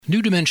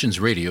New Dimensions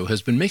Radio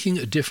has been making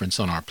a difference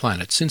on our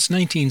planet since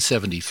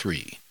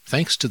 1973,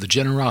 thanks to the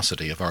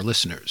generosity of our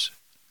listeners.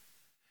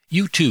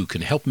 You too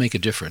can help make a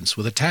difference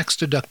with a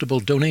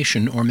tax-deductible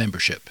donation or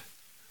membership.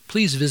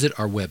 Please visit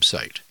our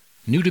website,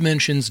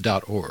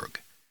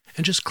 newdimensions.org,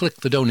 and just click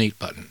the Donate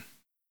button.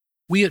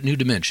 We at New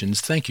Dimensions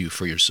thank you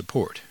for your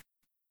support.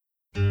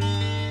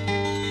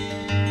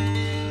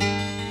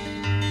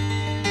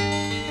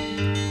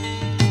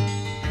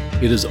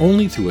 It is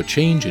only through a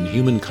change in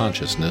human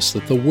consciousness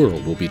that the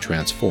world will be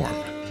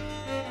transformed.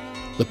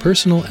 The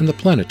personal and the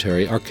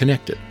planetary are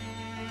connected.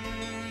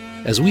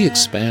 As we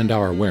expand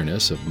our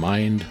awareness of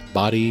mind,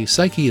 body,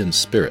 psyche, and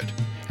spirit,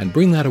 and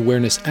bring that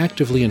awareness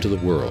actively into the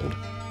world,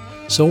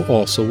 so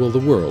also will the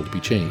world be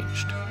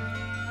changed.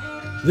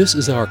 This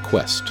is our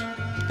quest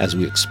as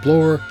we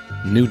explore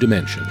new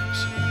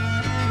dimensions.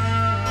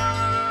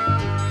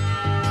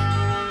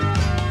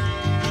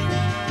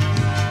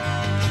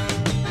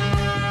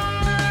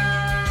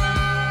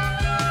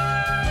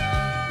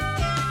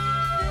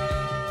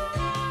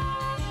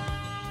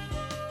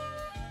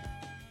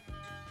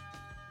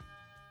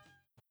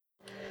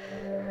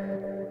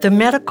 The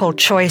medical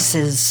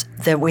choices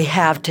that we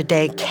have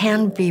today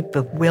can be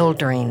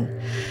bewildering.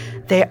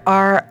 They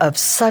are of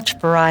such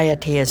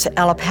variety as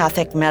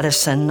allopathic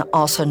medicine,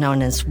 also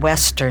known as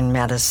Western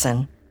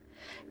medicine,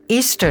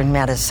 Eastern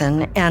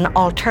medicine, and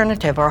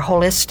alternative or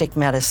holistic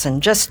medicine,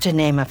 just to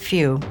name a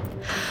few.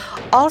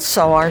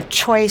 Also, our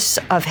choice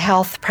of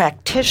health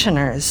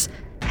practitioners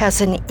has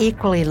an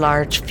equally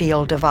large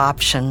field of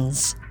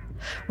options.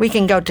 We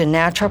can go to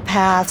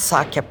naturopaths,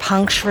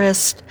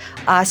 acupuncturists,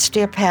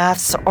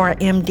 osteopaths, or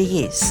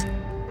MDs.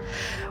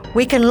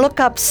 We can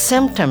look up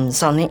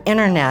symptoms on the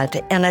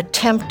internet and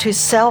attempt to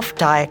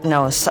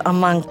self-diagnose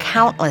among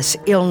countless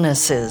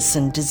illnesses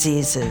and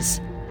diseases.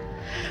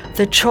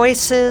 The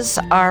choices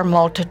are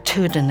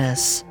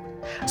multitudinous.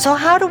 So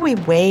how do we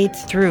wade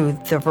through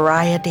the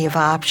variety of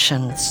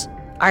options?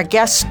 Our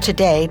guest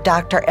today,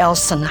 Dr.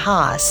 Elson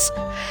Haas,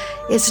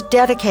 is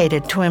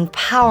dedicated to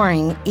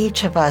empowering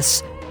each of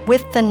us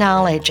with the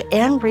knowledge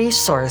and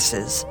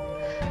resources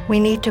we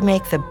need to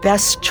make the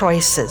best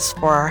choices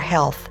for our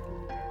health.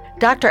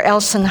 Dr.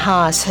 Elson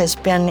Haas has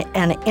been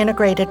an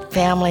integrated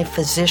family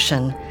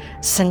physician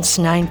since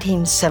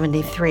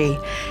 1973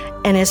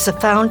 and is the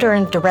founder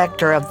and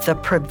director of the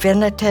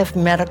Preventative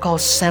Medical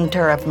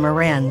Center of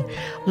Marin,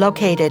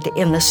 located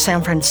in the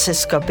San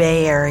Francisco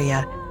Bay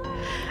Area.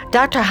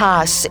 Dr.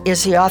 Haas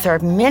is the author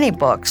of many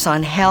books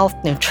on health,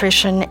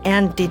 nutrition,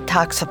 and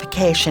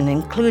detoxification,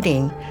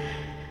 including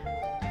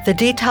The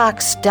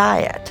Detox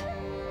Diet,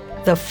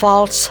 The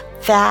False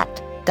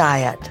Fat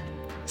Diet,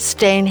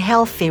 Staying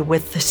Healthy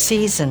with the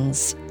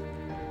Seasons,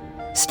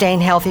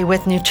 Staying Healthy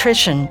with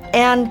Nutrition,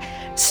 and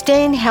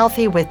Staying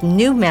Healthy with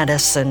New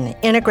Medicine,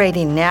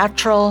 integrating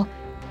natural,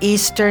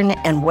 Eastern,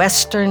 and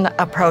Western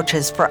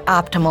approaches for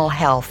optimal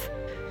health.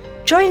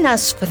 Join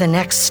us for the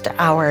next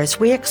hour as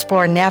we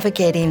explore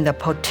navigating the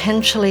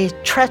potentially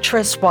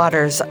treacherous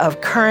waters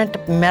of current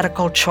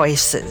medical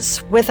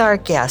choices with our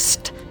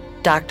guest,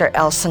 Dr.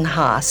 Elson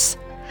Haas.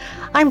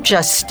 I'm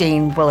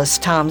Justine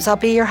Willis-Toms. I'll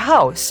be your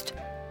host.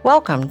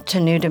 Welcome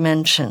to New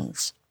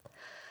Dimensions.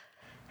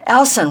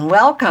 Elson,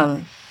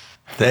 welcome.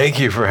 Thank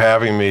you for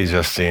having me,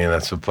 Justine.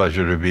 It's a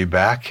pleasure to be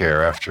back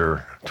here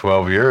after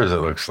 12 years, it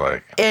looks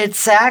like.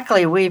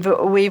 Exactly.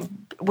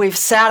 We've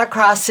sat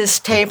across this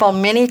table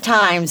many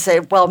times,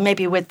 well,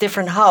 maybe with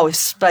different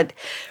hosts, but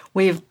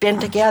we've been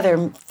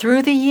together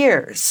through the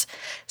years.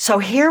 So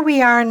here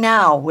we are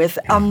now with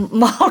a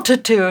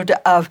multitude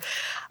of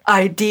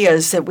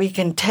ideas that we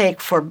can take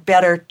for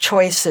better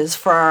choices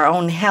for our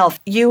own health.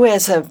 You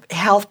as a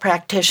health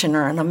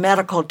practitioner and a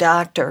medical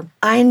doctor,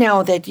 I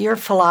know that your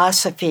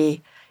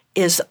philosophy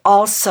is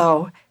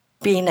also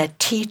being a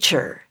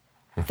teacher,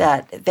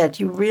 that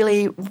you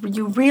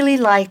really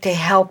like to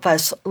help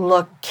us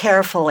look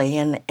carefully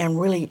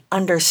and really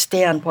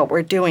understand what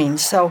we're doing.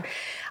 So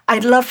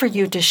I'd love for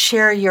you to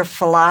share your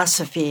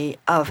philosophy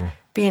of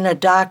being a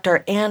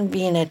doctor and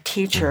being a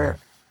teacher.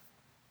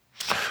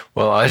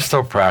 Well, I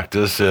still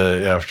practice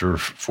after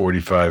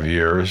 45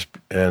 years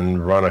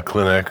and run a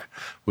clinic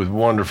with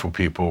wonderful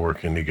people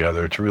working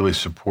together to really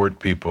support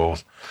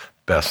people's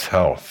best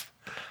health.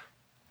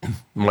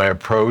 My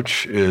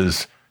approach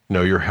is,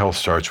 your health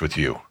starts with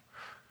you.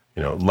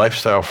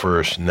 Lifestyle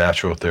first,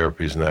 natural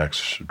therapies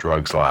next,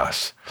 drugs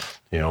last.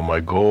 My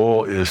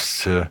goal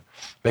is to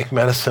make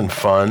medicine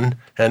fun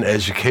and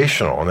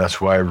educational, and that's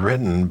why I've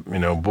written,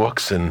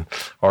 books and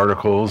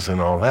articles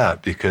and all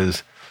that,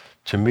 because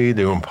to me,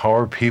 to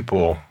empower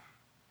people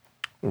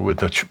with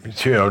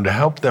to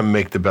help them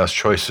make the best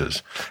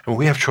choices. And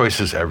we have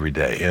choices every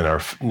day in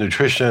our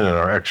nutrition and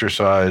our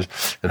exercise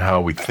and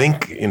how we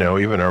think,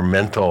 even our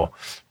mental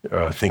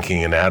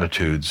thinking and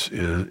attitudes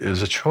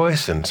is a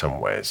choice in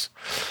some ways.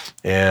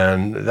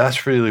 And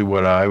that's really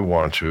what I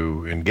want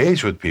to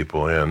engage with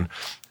people in.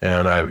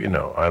 And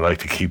I like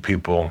to keep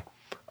people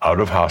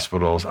out of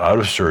hospitals, out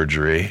of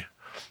surgery,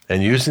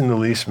 and using the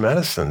least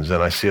medicines.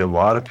 And I see a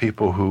lot of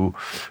people who,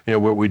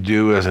 what we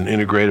do as an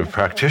integrative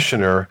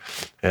practitioner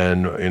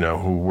and,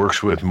 who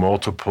works with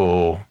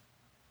multiple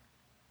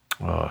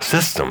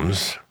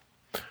systems,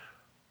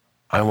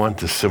 I want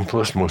the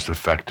simplest, most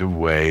effective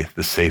way,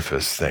 the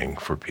safest thing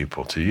for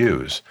people to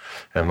use.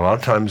 And a lot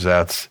of times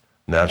that's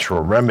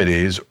natural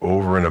remedies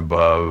over and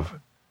above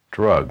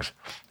drugs.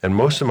 And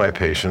most of my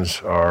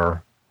patients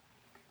are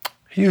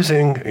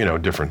using,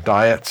 different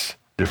diets,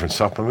 different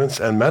supplements,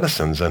 and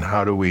medicines. And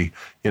how do we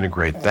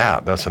integrate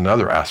that? That's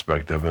another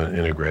aspect of an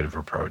integrative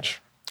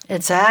approach.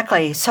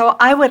 Exactly. So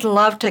I would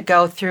love to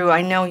go through,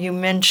 I know you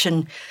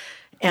mentioned,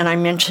 and I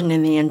mentioned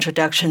in the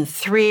introduction,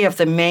 3 of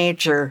the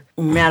major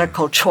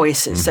medical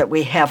choices that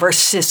we have, or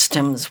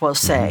systems, we'll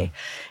say.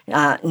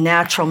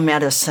 Natural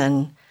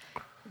medicine,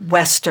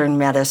 Western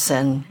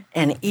medicine,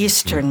 and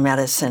Eastern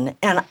medicine.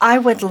 And I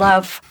would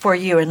love for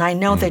you, and I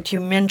know that you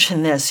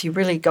mention this, you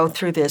really go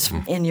through this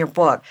in your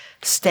book,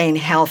 Staying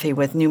Healthy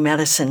with New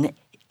Medicine.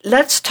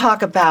 Let's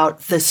talk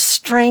about the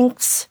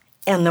strengths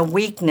and the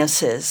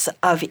weaknesses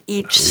of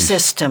each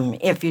system,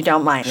 if you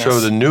don't mind. So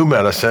the new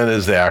medicine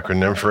is the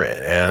acronym for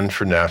N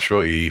for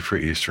natural, E for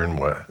Eastern,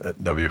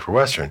 W for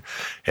Western.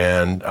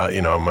 And,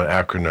 I'm an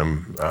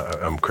acronym,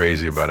 I'm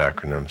crazy about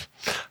acronyms.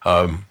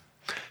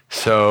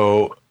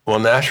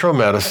 Natural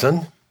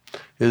medicine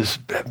is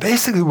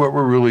basically what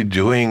we're really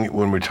doing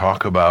when we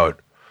talk about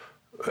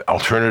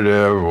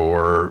alternative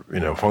or,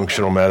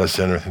 functional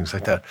medicine or things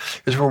like that,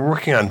 is we're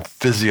working on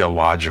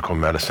physiological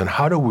medicine.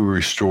 How do we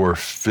restore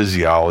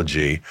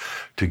physiology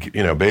to,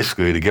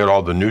 basically to get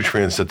all the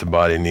nutrients that the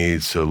body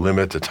needs to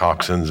limit the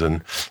toxins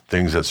and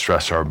things that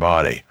stress our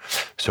body?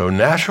 So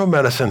natural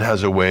medicine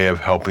has a way of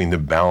helping to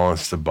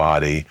balance the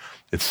body.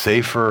 It's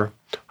safer.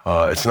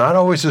 It's not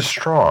always as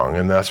strong,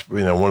 and that's,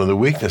 one of the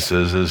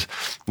weaknesses is,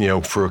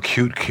 for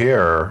acute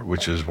care,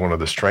 which is one of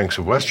the strengths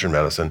of Western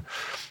medicine,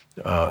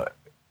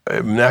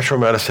 natural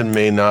medicine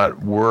may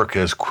not work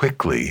as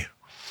quickly.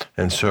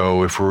 And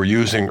so if we're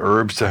using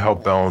herbs to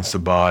help balance the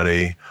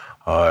body,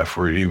 if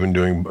we're even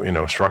doing,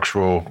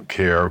 structural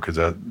care,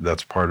 because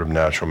that's part of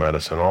natural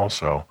medicine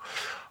also,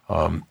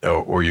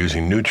 or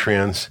using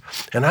nutrients.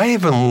 And I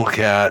even look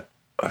at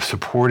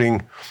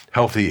supporting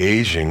healthy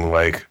aging,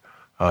 like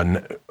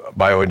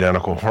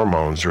bioidentical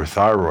hormones or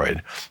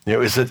thyroid,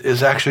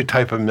 is actually a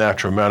type of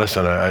natural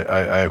medicine.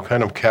 I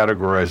kind of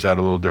categorize that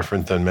a little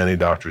different than many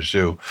doctors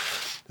do,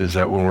 is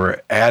that when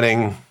we're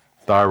adding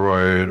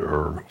thyroid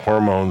or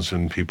hormones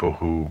in people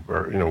who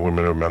are,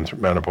 women of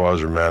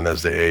menopause or men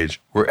as they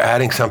age, we're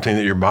adding something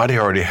that your body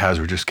already has,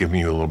 we're just giving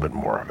you a little bit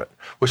more of it,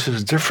 which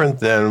is different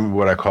than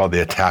what I call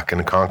the attack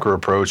and conquer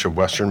approach of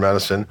Western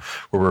medicine,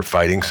 where we're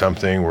fighting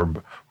something,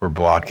 we're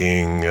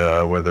blocking,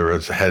 whether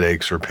it's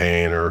headaches or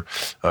pain or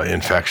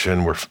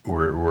infection,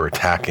 we're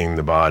attacking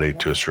the body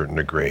to a certain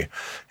degree.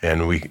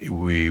 And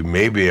we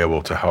may be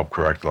able to help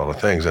correct a lot of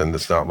things. And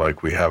it's not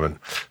like we haven't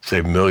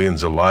saved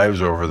millions of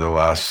lives over the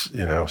last,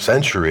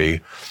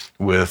 century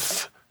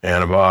with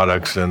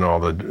antibiotics and all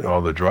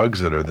the drugs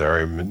that are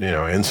there,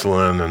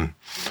 insulin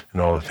and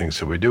all the things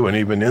that we do. And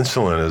even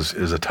insulin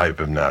is a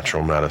type of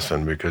natural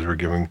medicine, because we're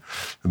giving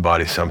the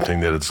body something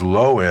that it's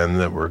low in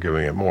that we're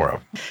giving it more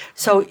of.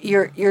 So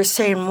you're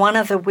saying one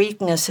of the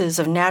weaknesses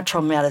of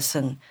natural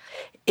medicine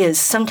is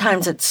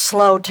sometimes it's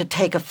slow to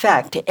take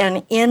effect.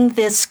 And in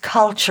this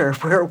culture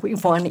where we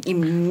want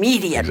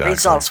immediate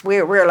results,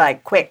 we're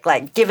like, quick,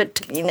 like, give it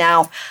to me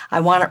now. I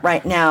want it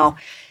right now.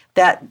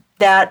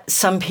 That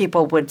some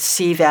people would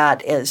see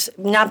that as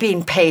not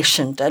being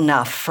patient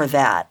enough for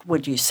that,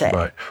 would you say?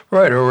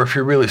 Right. Or if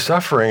you're really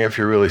suffering, if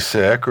you're really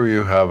sick, or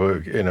you have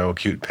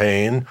acute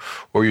pain,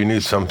 or you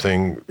need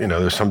something,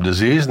 there's some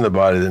disease in the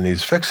body that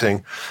needs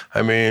fixing.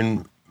 I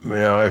mean,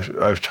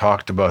 I've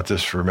talked about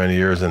this for many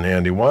years, and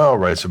Andy Weil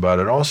writes about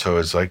it also.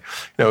 It's like,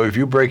 if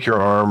you break your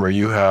arm or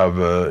you have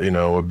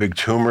a big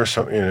tumor,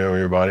 in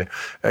your body,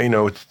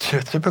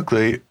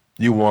 typically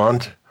you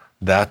want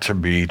that to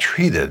be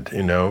treated,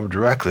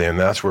 directly. And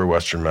that's where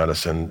Western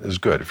medicine is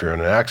good. If you're in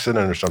an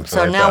accident or something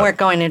like that. So now we're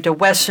going into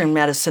Western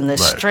medicine, the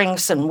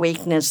strengths and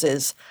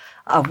weaknesses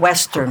of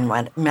Western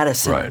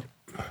medicine. Right.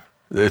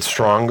 It's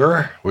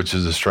stronger, which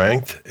is a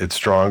strength. It's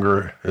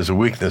stronger as a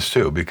weakness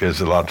too, because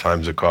a lot of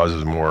times it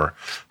causes more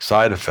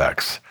side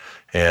effects.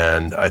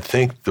 And I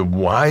think the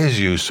wise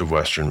use of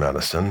Western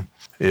medicine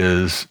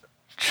is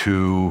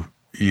to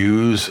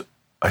use,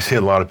 I see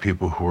a lot of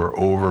people who are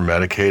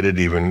over-medicated,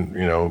 even,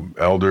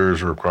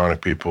 elders or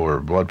chronic people or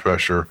blood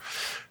pressure,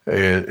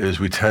 is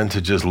we tend to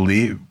just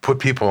put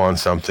people on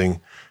something,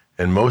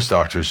 and most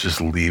doctors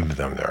just leave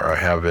them there. I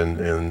have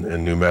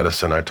in New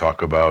Medicine, I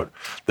talk about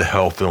the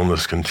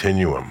health-illness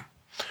continuum.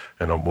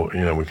 And, we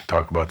can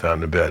talk about that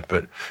in a bit.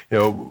 But,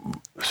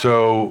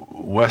 so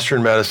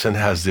Western medicine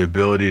has the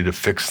ability to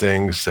fix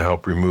things, to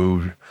help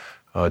remove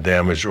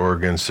damaged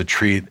organs, to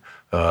treat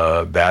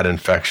bad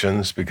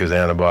infections, because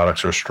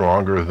antibiotics are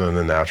stronger than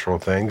the natural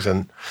things.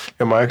 And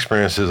my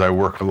experience is I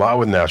work a lot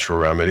with natural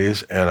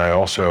remedies, and I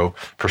also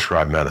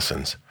prescribe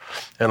medicines.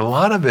 And a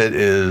lot of it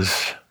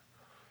is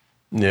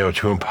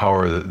to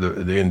empower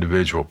the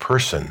individual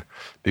person,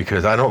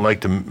 because I don't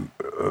like to.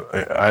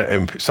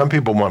 Some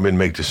people want me to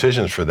make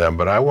decisions for them,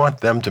 but I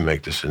want them to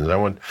make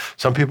decisions.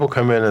 Some people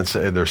come in and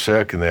say they're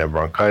sick and they have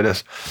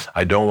bronchitis.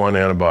 I don't want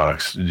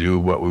antibiotics. Do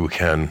what we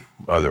can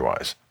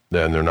otherwise.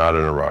 Then they're not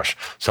in a rush.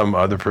 Some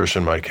other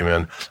person might come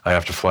in. I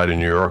have to fly to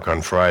New York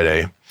on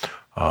Friday.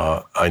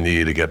 I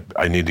need to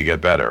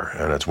get better,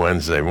 and it's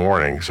Wednesday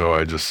morning. So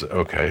I just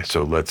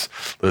So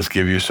let's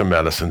give you some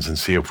medicines and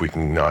see if we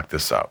can knock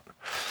this out.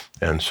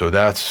 And so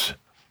that's,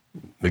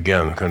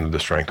 again, kind of the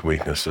strength and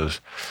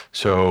weaknesses.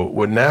 So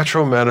with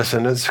natural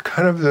medicine, it's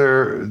kind of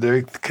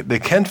they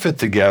can fit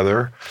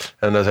together.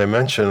 And as I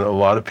mentioned, a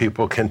lot of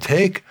people can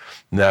take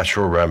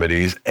natural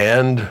remedies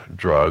and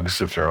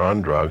drugs, if they're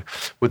on drug,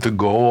 with the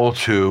goal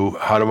to,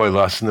 how do I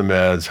lessen the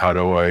meds? How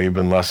do I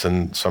even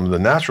lessen some of the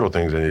natural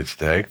things I need to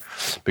take?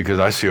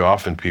 Because I see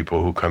often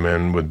people who come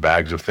in with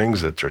bags of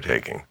things that they're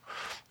taking.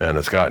 And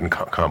it's gotten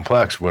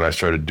complex. When I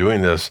started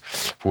doing this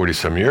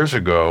 40-some years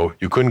ago,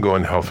 you couldn't go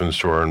in the health food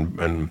store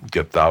and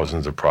get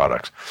thousands of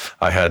products.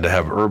 I had to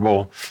have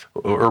herbal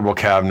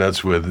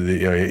cabinets with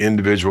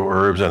individual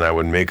herbs, and I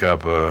would make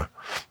up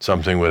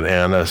something with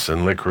anise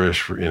and licorice,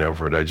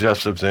 for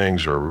digestive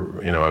things,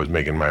 or I was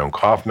making my own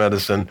cough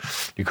medicine.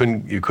 You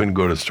couldn't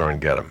go to the store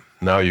and get them.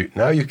 Now you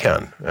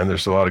can, and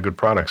there's a lot of good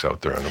products out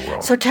there in the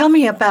world. So tell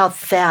me about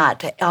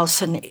that,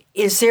 Elson.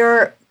 Is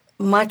there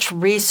much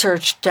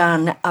research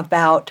done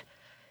about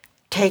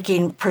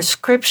taking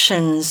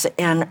prescriptions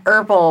and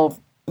herbal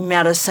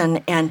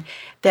medicine, and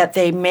that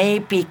they may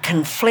be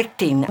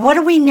conflicting? What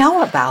do we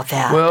know about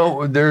that?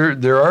 Well, there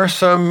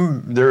is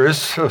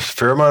a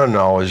fair amount of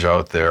knowledge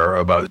out there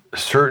about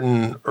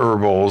certain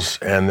herbals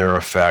and their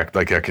effect,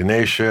 like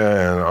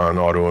echinacea and on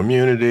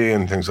autoimmunity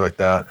and things like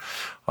that.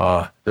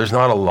 There's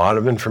not a lot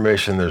of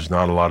information. There's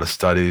not a lot of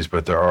studies,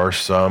 but there are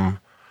some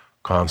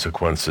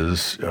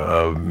consequences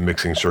of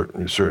mixing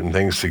certain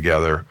things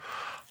together.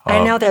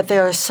 I know that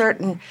there are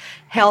certain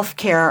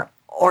healthcare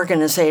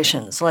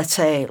organizations, let's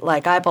say,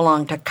 like I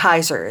belong to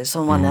Kaiser is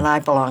the one that I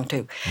belong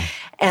to,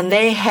 and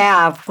they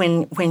have,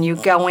 when you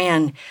go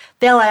in,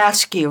 they'll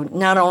ask you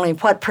not only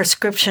what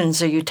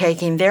prescriptions are you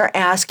taking, they're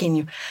asking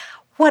you,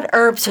 what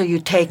herbs are you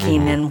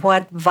taking and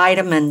what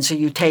vitamins are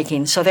you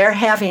taking? So they're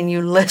having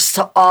you list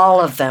all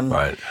of them.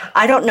 Right.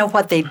 I don't know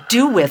what they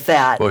do with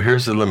that. Well,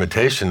 here's the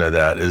limitation of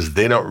that, is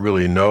they don't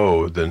really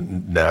know the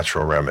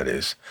natural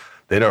remedies.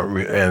 They don't,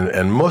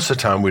 and most of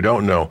the time we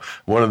don't know.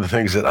 One of the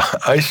things that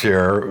I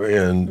share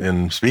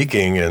in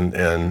speaking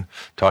and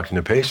talking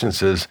to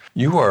patients is,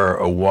 you are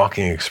a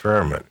walking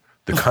experiment.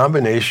 The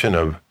combination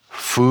of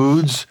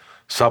foods,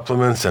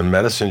 supplements, and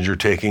medicines you're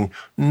taking,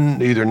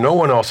 either no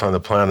one else on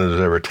the planet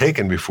has ever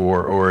taken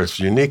before, or it's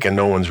unique and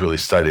no one's really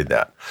studied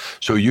that.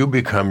 So you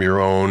become your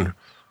own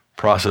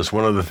process.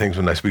 One of the things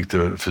when I speak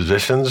to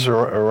physicians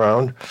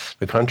around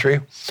the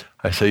country,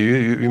 I say,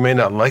 you may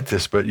not like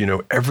this, but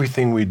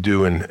everything we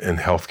do in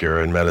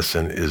healthcare and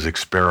medicine is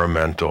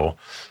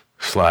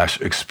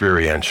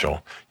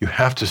experimental/experiential. You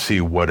have to see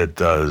what it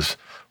does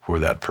for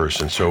that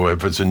person. So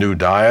if it's a new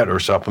diet or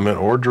supplement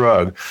or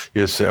drug,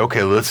 you say,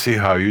 okay, let's see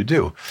how you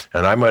do.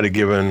 And I might have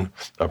given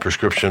a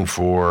prescription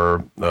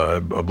for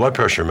a blood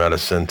pressure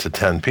medicine to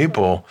 10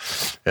 people,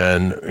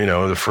 and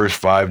the first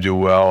 5 do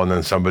well, and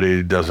then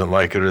somebody doesn't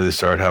like it, or they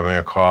start having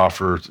a cough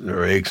or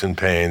aches and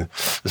pain.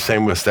 The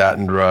same with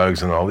statin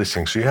drugs and all these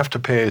things. So you have to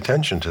pay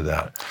attention to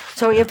that.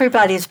 So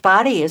everybody's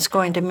body is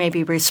going to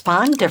maybe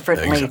respond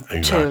differently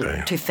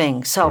to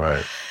things. So.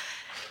 Right.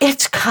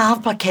 It's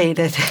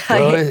complicated.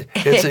 Well,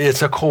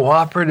 it's a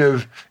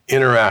cooperative,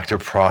 interactive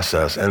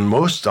process, and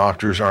most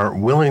doctors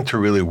aren't willing to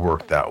really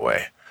work that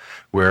way,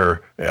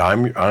 where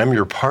I'm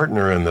your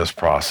partner in this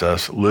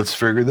process. Let's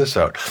figure this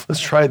out.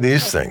 Let's try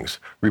these things.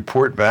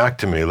 Report back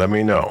to me. Let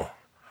me know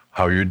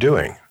how you're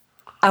doing.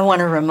 I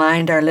want to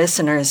remind our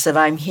listeners that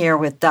I'm here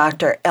with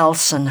Dr.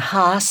 Elson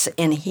Haas,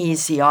 and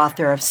he's the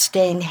author of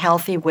Staying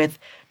Healthy with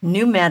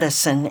New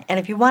Medicine. And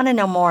if you want to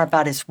know more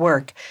about his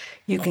work,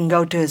 you can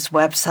go to his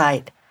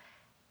website,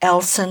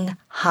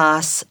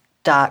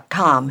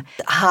 ElsonHaas.com.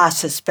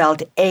 Haas is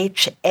spelled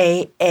Haas,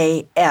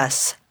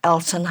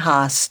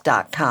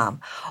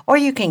 ElsonHaas.com. Or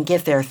you can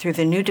get there through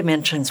the New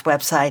Dimensions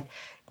website,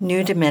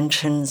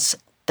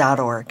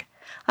 newdimensions.org.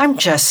 I'm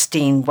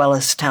Justine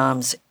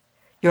Willis-Toms.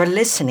 You're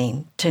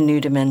listening to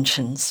New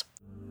Dimensions.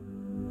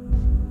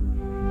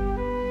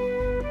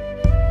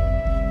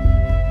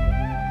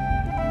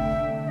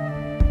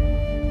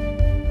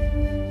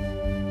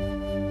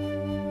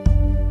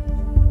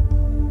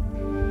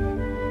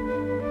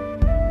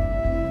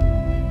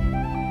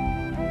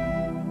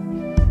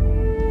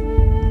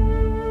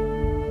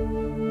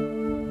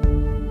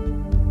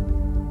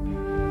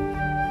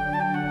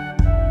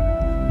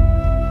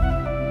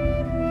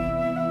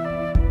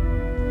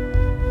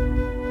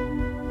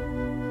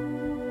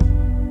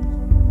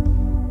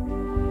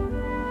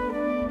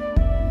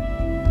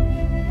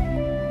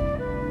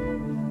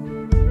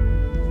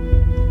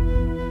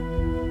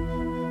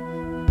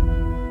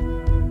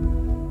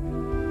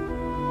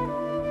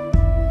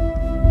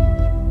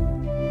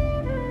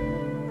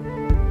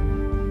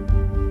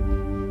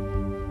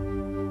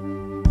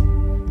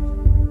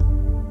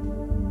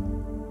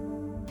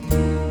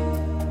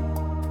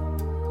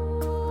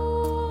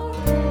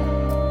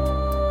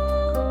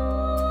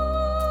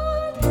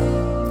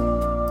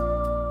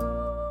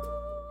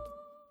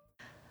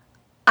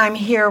 I'm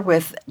here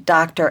with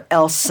Dr.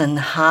 Elson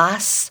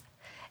Haas,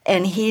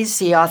 and he's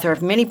the author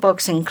of many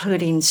books,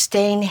 including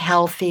Staying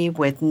Healthy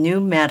with New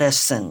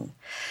Medicine.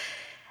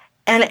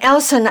 And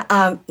Elson,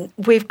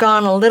 we've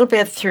gone a little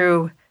bit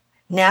through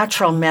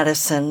natural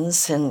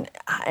medicines and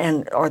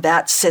or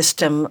that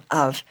system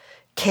of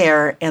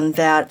care, and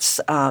that's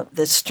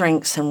the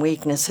strengths and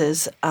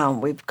weaknesses.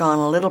 We've gone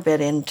a little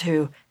bit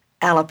into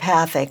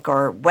allopathic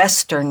or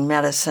Western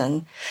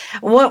medicine.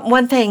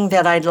 One thing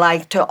that I'd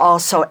like to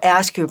also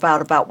ask you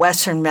about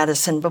Western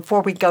medicine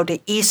before we go to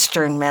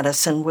Eastern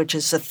medicine, which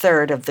is the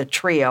third of the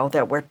trio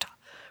that we're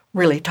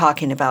really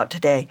talking about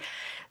today.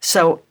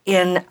 So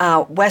in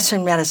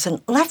Western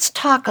medicine, let's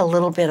talk a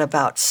little bit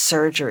about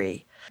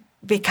surgery,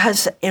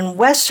 because in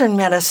Western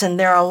medicine,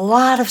 there are a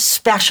lot of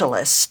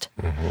specialists,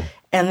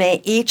 and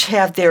they each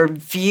have their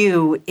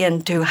view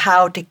into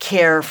how to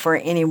care for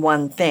any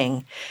one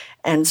thing.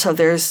 And so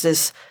there's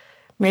this,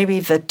 maybe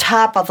the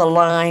top of the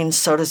line,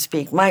 so to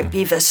speak, might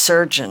be the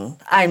surgeon.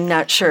 I'm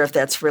not sure if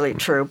that's really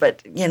true, but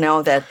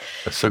that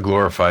it's a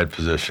glorified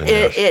position.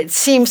 It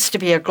seems to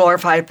be a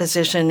glorified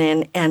position,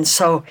 and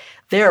so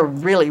they're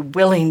really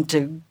willing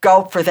to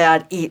go for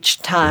that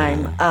each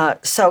time.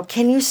 So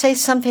can you say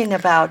something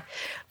about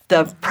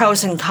the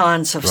pros and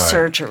cons of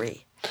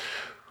surgery?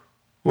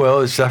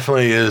 Well, it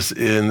definitely is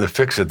in the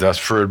fix-it. That's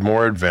for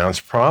more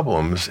advanced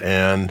problems.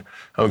 And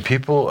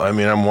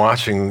I'm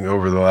watching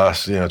over the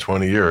last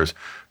 20 years,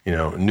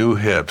 new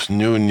hips,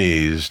 new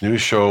knees, new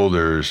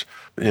shoulders.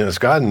 It's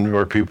gotten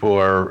where people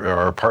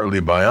are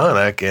partly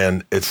bionic,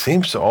 and it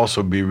seems to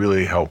also be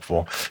really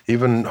helpful.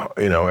 Even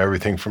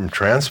everything from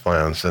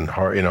transplants and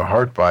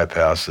heart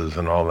bypasses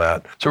and all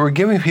that. So we're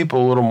giving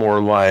people a little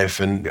more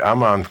life, and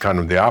I'm on kind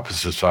of the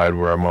opposite side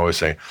where I'm always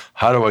saying,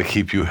 how do I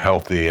keep you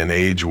healthy and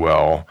age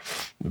well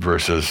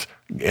versus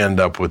end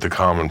up with the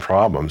common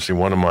problems? See,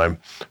 one of my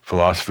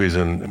philosophies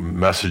and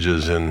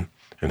messages in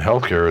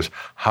healthcare is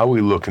how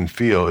we look and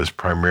feel is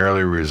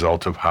primarily a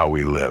result of how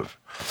we live.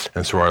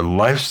 And so our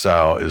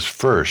lifestyle is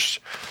first.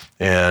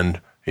 And,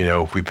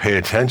 if we pay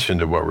attention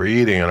to what we're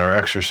eating and our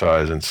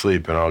exercise and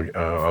sleep, and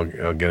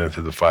I'll get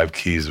into the 5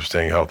 keys of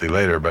staying healthy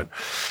later. But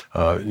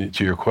to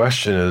your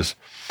question is,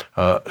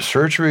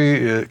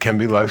 surgery can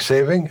be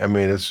life-saving. I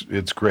mean,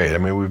 it's great. I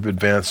mean, we've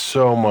advanced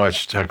so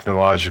much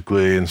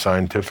technologically and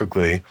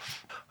scientifically,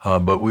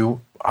 but we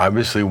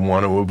obviously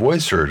want to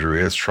avoid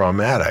surgery. It's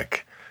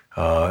traumatic.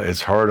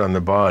 It's hard on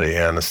the body.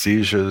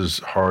 Anesthesia is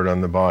hard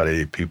on the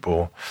body.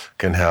 People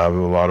can have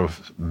a lot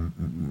of,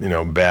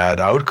 bad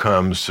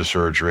outcomes to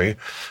surgery.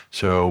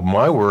 So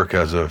my work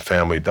as a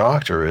family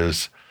doctor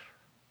is,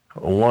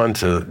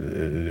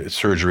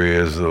 surgery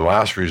is the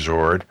last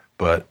resort,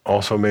 but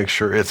also make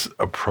sure it's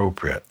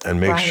appropriate and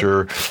make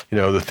sure,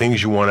 the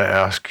things you want to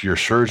ask your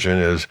surgeon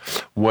is,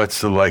 what's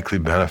the likely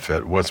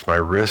benefit? What's my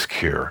risk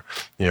here?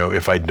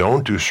 If I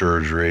don't do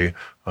surgery,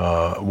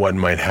 what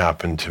might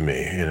happen to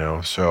me,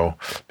 So,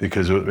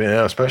 because,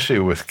 especially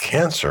with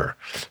cancer,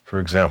 for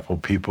example,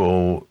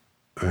 people,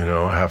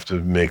 have to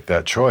make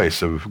that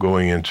choice of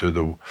going into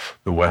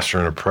the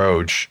Western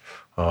approach,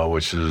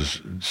 which is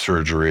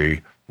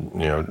surgery,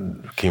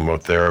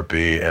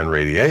 chemotherapy and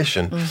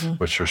radiation,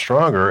 which are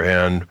stronger.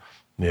 And,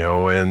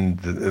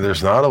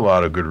 there's not a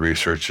lot of good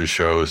research that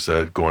shows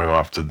that going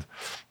off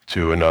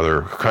to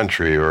another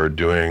country or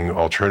doing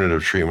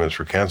alternative treatments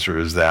for cancer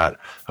is that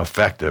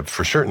effective.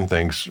 For certain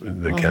things,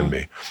 they can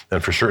be.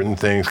 And for certain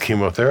things,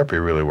 chemotherapy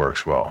really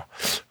works well.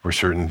 For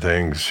certain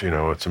things,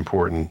 it's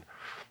important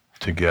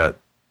to get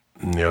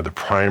the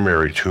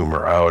primary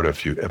tumor out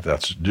if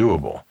that's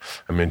doable.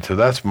 I mean, so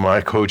that's my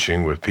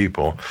coaching with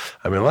people.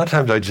 I mean, a lot of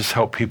times I just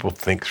help people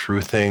think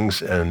through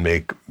things and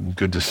make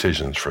good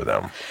decisions for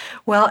them.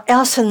 Well,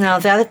 Elson, now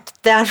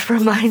that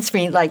reminds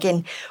me, like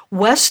in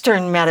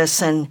Western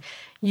medicine,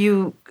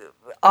 you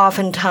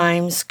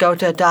oftentimes go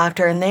to a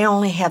doctor and they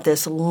only have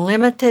this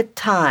limited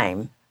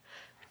time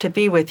to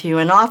be with you.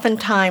 And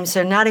oftentimes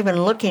they're not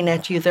even looking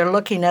at you, they're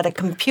looking at a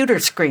computer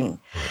screen.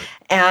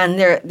 And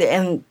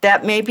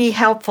that may be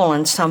helpful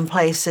in some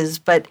places,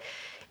 but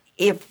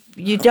if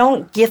you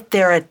don't get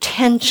their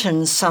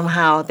attention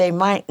somehow, they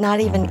might not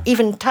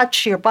even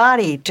touch your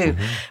body to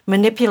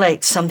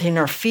manipulate something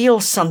or feel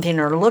something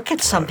or look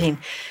at something.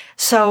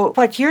 So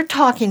what you're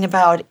talking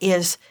about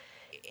is,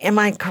 am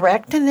I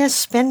correct in this?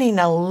 Spending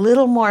a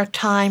little more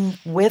time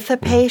with a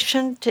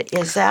patient?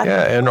 Is that?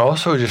 Yeah, and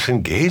also just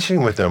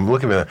engaging with them,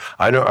 looking at them.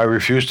 I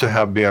refuse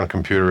to be on a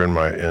computer in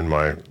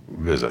my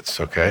visits,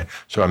 okay?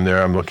 So I'm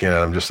there, I'm looking at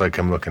them just like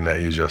I'm looking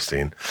at you,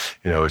 Justine.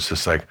 It's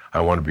just like I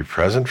want to be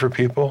present for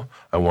people.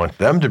 I want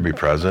them to be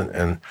present.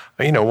 And,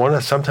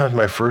 sometimes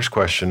my first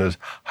question is,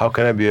 how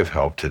can I be of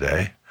help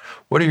today?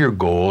 What are your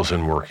goals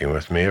in working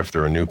with me if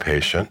they're a new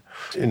patient?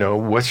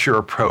 What's your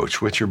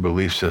approach? What's your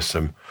belief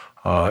system?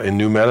 In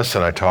New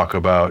Medicine, I talk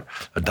about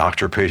a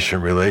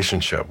doctor-patient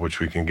relationship, which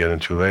we can get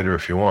into later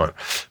if you want.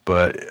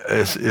 But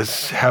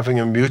it's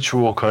having a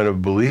mutual kind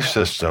of belief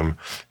system,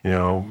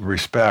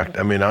 respect.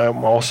 I mean,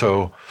 I'm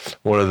also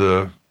one of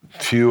the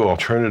few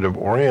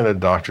alternative-oriented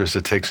doctors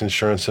that takes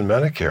insurance and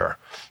Medicare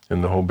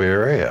in the whole Bay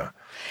Area.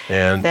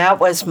 And that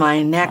was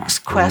my next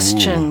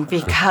question,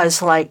 because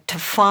to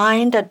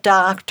find a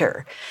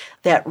doctor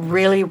that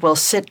really will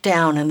sit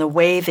down in the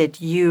way that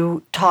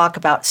you talk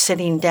about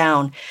sitting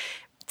down,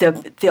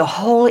 the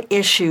whole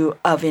issue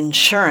of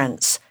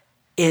insurance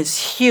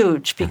is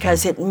huge,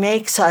 because it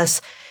makes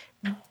us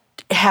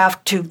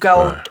have to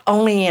go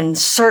only in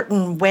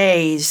certain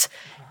ways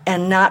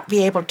and not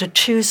be able to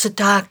choose a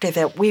doctor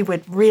that we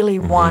would really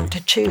want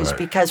to choose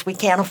because we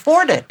can't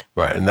afford it.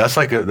 Right, and that's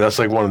like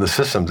one of the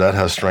systems that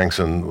has strengths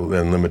and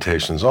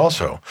limitations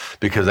also,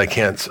 because I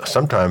can't,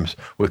 sometimes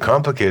with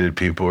complicated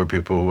people or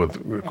people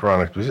with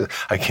chronic disease,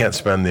 I can't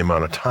spend the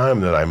amount of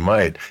time that I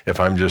might if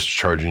I'm just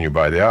charging you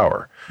by the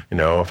hour.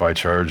 If I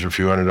charge a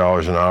few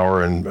 $100s an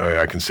hour and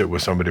I can sit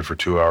with somebody for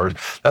 2 hours,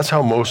 that's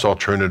how most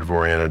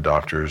alternative-oriented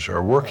doctors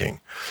are working.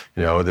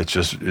 That's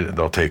just,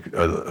 they'll take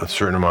a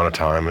certain amount of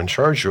time and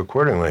charge you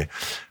accordingly.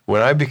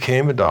 When I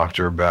became a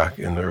doctor back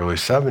in the early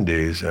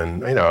 70s,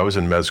 and, I was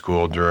in med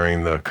school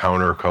during the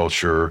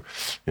counterculture,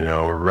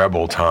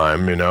 rebel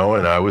time, and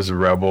I was a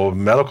rebel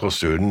medical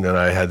student, and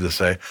I had to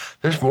say,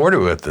 there's more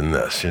to it than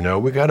this,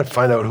 we got to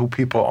find out who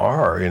people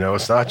are,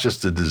 it's not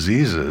just the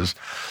diseases.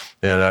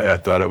 And I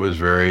thought it was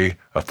very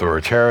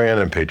authoritarian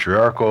and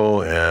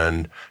patriarchal,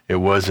 and it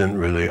wasn't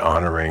really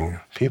honoring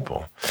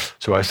people.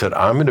 So I said,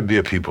 I'm going to be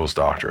a people's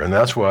doctor. And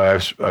that's why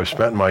I've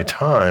spent my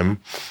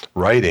time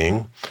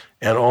writing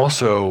and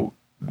also,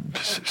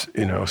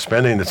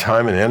 spending the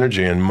time and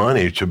energy and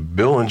money to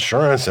bill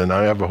insurance. And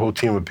I have a whole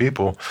team of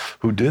people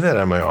who do that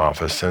in my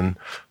office. And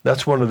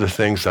that's one of the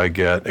things I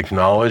get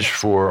acknowledged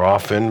for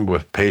often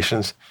with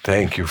patients.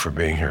 Thank you for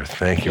being here.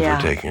 Thank you for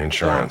taking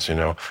insurance,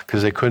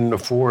 because they couldn't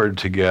afford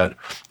to get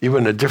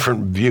even a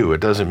different view.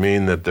 It doesn't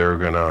mean that they're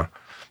going to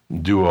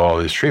do all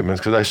these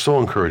treatments, because I still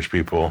encourage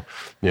people,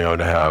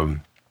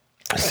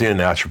 to see a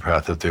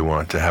naturopath if they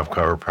want, to have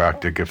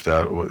chiropractic if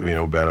that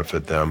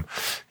benefit them,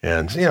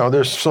 and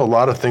there's still a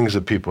lot of things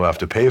that people have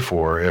to pay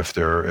for if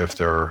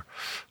they're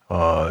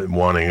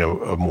wanting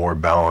a more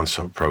balanced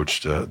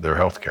approach to their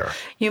health care.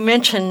 You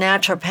mentioned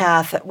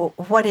naturopath.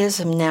 What is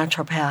a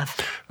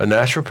naturopath? A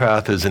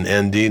naturopath is an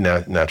ND,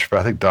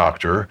 naturopathic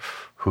doctor,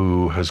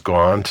 who has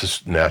gone to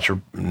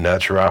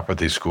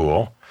naturopathy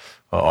school,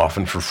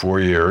 often for 4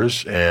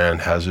 years,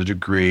 and has a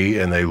degree,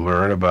 and they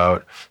learn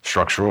about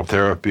structural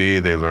therapy,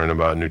 they learn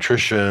about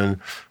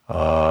nutrition,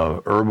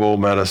 herbal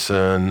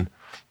medicine,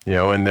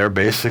 and they're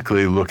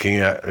basically looking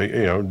at,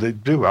 they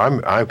do.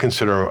 I'm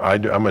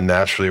a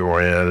naturally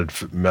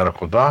oriented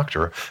medical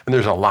doctor, and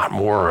there's a lot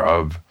more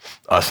of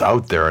us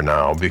out there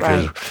now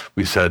because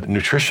we said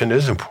nutrition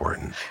is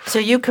important. So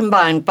you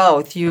combine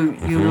both. You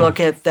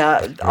look at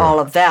all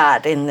of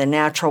that in the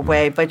natural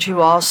way, but you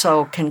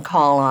also can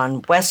call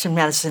on Western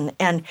medicine.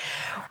 And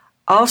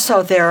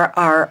also there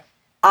are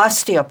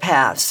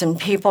osteopaths, and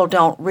people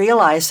don't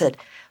realize that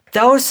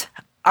those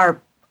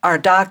are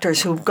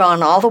doctors who've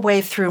gone all the way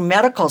through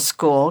medical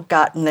school,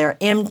 gotten their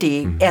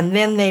MD, and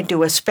then they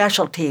do a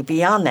specialty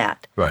beyond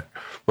that. Right.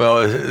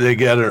 Well, they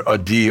get a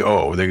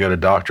DO. They get a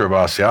doctor of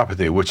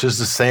osteopathy, which is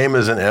the same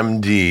as an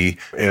MD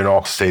in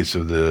all states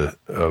of the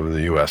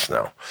U.S.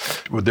 now.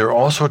 They're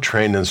also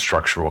trained in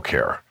structural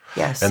care.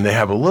 Yes. And they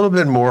have a little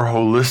bit more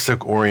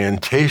holistic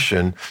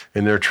orientation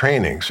in their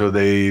training. So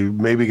they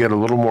maybe get a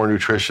little more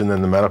nutrition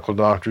than the medical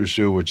doctors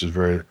do, which is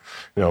very,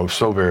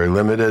 still very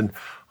limited.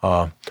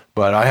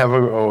 But I have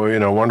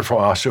a wonderful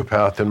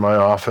osteopath in my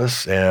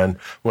office, and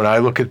when I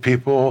look at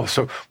people,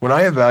 so when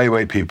I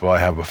evaluate people, I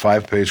have a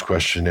 5-page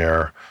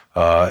questionnaire.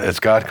 It's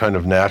got kind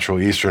of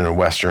natural Eastern and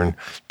Western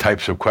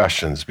types of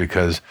questions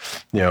because,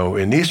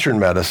 in Eastern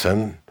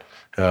medicine,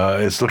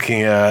 it's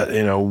looking at,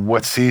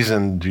 what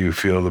season do you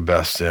feel the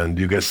best in?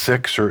 Do you get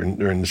sick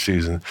during the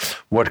season?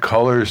 What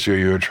colors are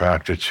you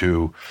attracted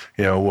to?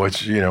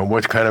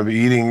 What kind of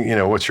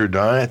eating, what's your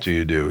diet do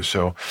you do?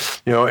 So,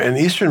 and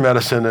Eastern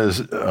medicine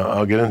is,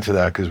 I'll get into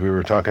that because we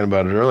were talking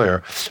about it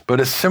earlier, but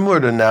it's similar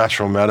to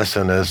natural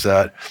medicine is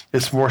that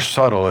it's more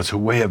subtle. It's a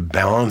way of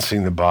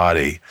balancing the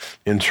body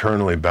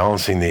internally,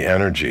 balancing the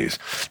energies.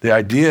 The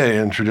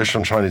idea in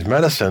traditional Chinese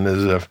medicine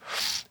is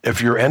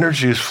if your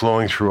energy is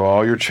flowing through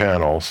all your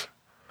channels,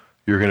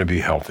 you're going to be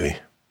healthy.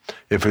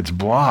 If it's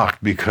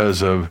blocked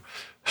because of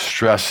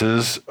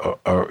stresses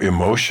or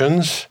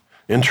emotions,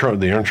 the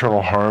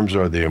internal harms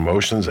are the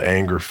emotions,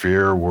 anger,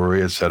 fear,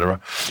 worry, etc.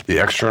 The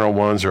external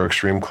ones are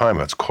extreme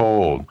climates,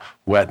 cold,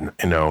 wet,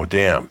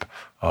 damp,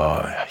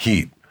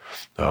 heat,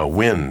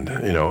 wind.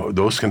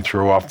 Those can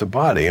throw off the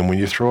body. And when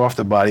you throw off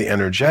the body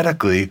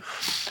energetically,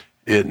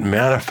 it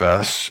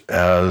manifests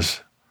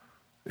as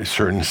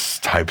certain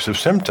types of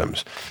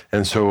symptoms.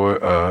 And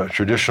so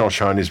traditional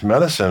Chinese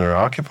medicine or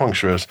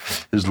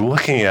acupuncturist is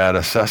looking at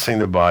assessing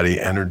the body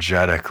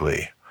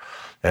energetically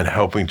and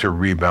helping to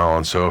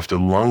rebalance. So if the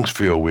lungs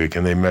feel weak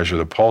and they measure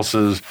the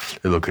pulses,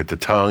 they look at the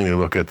tongue, they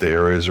look at the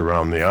areas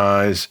around the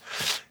eyes,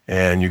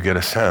 and you get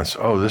a sense,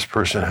 oh, this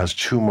person has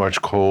too much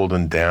cold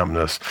and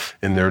dampness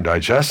in their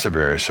digestive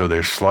area, so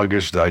they're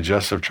sluggish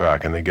digestive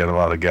tract, and they get a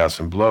lot of gas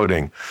and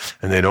bloating,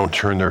 and they don't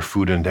turn their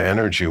food into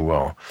energy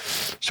well.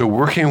 So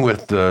working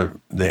with the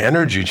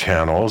energy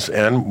channels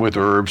and with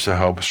herbs to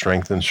help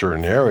strengthen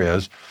certain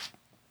areas,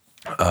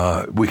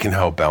 we can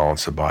help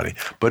balance the body.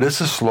 But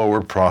it's a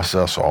slower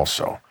process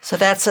also. So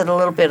that's a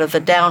little bit of the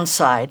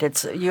downside.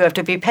 You have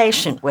to be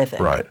patient with it.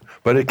 Right.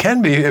 But it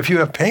can be, if you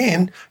have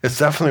pain, it's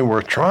definitely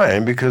worth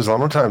trying, because a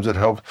lot of times it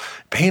helps.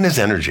 Pain is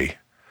energy.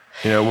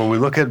 When we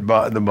look at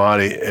the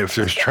body, if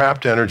there's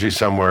trapped energy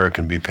somewhere, it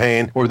can be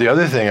pain. Or the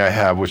other thing I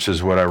have, which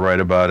is what I write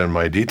about in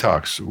my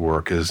detox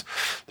work, is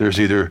there's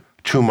either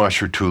too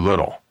much or too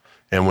little.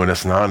 And when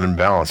it's not in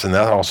balance, and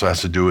that also has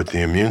to do with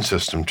the immune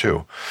system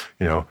too.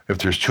 If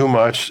there's too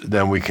much,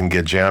 then we can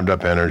get jammed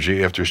up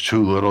energy. If there's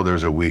too little,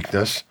 there's a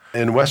weakness.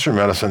 In Western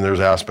medicine,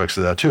 there's aspects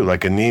of that too.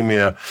 Like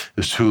anemia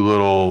is too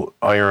little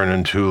iron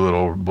and too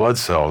little blood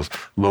cells.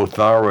 Low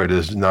thyroid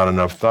is not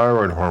enough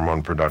thyroid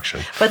hormone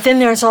production. But then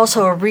there's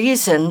also a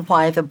reason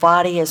why the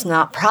body is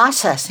not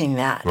processing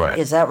that. Right.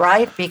 Is that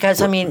right? Because,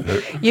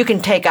 you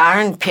can take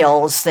iron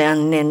pills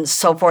then and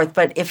so forth,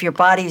 but if your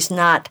body's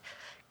not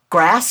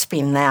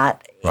grasping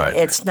that, right.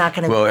 It's not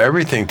going to... Well,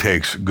 everything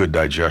takes good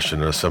digestion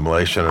and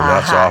assimilation, and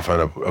that's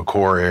often a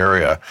core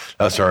area.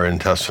 That's our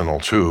intestinal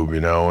tube,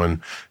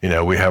 and,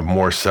 we have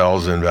more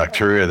cells and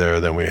bacteria there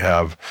than we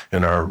have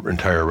in our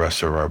entire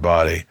rest of our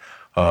body.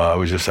 I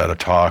was just at a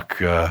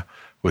talk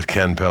with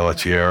Ken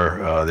Pelletier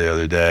the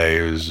other day,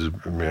 who's a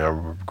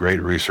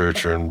great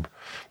researcher and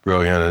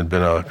brilliant, had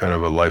been a kind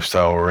of a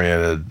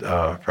lifestyle-oriented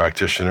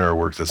practitioner,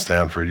 worked at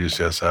Stanford,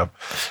 UCSF,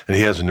 and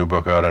he has a new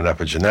book out on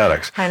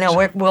epigenetics. I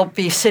know, we'll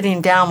be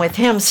sitting down with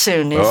him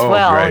soon as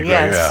well. Great,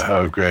 yes.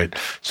 Yeah, great.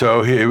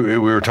 So we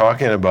were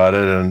talking about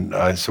it, and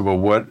I said, well,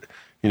 what,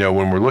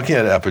 when we're looking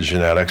at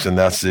epigenetics, and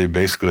that's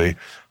basically,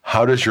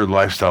 how does your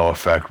lifestyle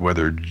affect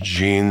whether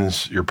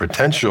genes, your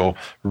potential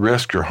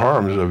risk or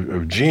harms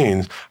of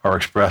genes are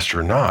expressed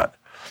or not?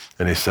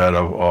 And he said,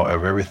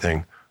 of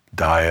everything,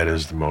 diet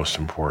is the most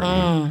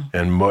important.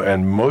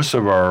 And most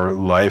of our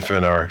life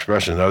and our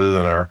expression, other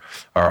than our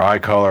eye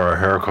color, our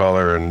hair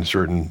color, and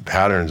certain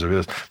patterns of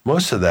this,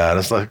 most of that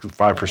is like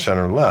 5%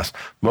 or less.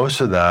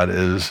 Most of that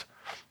is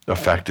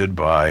affected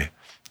by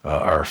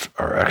our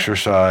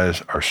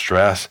exercise, our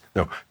stress.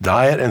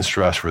 Diet and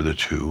stress were the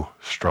two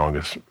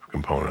strongest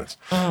components.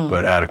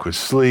 But adequate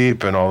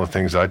sleep and all the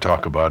things I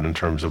talk about in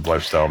terms of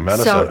lifestyle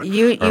medicine. So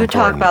you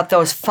talk about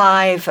those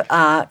 5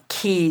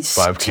 keys.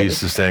 5 keys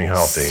to staying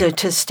healthy. So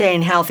to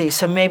staying healthy.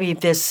 So maybe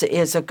this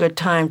is a good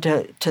time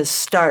to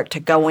start to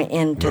go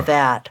into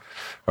that.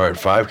 All right,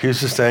 5 keys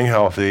to staying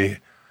healthy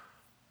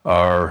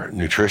are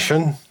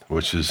nutrition,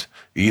 which is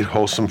eat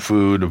wholesome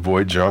food,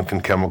 avoid junk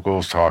and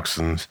chemicals,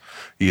 toxins,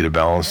 eat a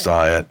balanced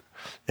diet.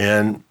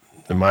 And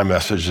my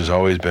message has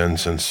always been,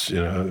 since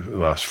the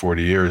last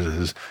 40 years,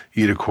 is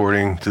eat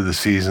according to the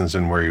seasons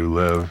and where you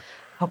live.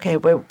 Okay,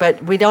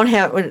 but we don't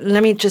have...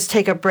 Let me just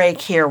take a break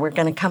here. We're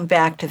going to come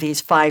back to these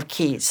 5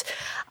 keys.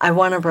 I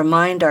want to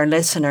remind our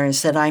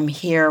listeners that I'm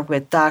here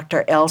with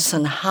Dr.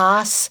 Elson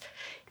Haas.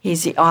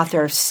 He's the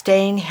author of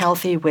Staying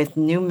Healthy with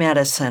New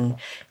Medicine,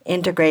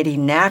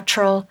 Integrating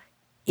Natural,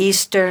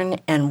 Eastern,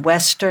 and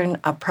Western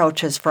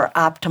Approaches for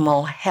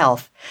Optimal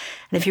Health.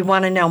 And if you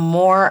want to know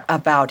more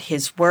about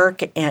his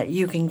work,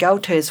 you can go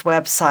to his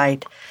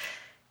website,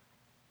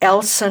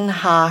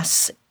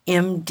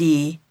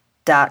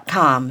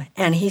 elsonhaasmd.com.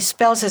 And he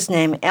spells his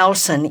name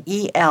Elson,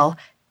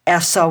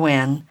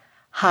 E-L-S-O-N,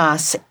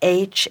 Haas,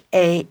 H-A-A-S,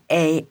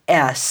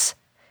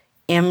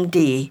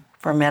 M-D,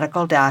 for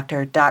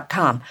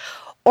medicaldoctor.com.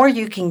 Or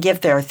you can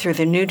give there through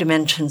the New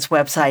Dimensions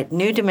website,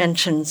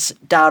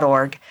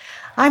 newdimensions.org.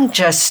 I'm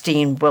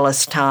Justine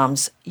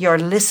Willis-Toms. You're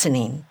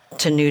listening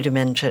to New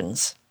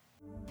Dimensions.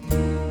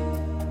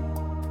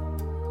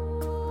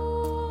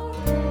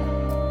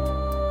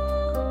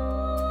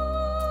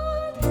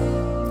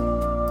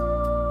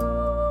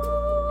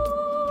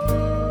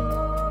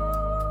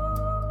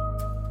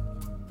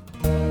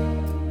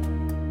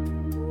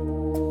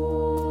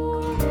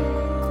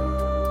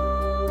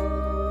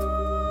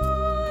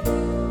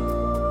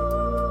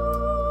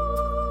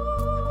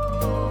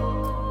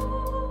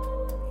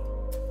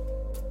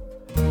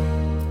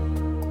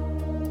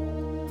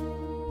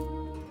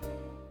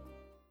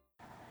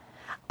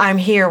 I'm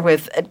here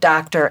with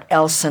Dr.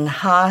 Elson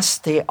Haas,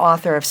 the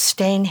author of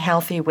Staying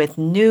Healthy with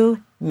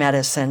New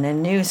Medicine,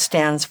 and New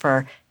stands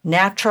for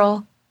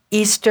Natural,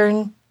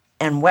 Eastern,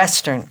 and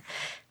Western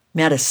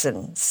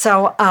Medicine.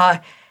 So,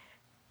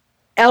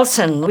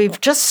 Elson,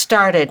 we've just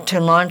started to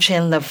launch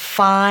in the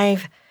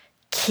 5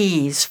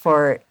 keys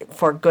for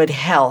good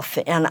health,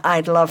 and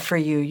I'd love for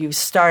you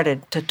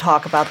started to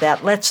talk about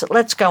that.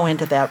 Let's go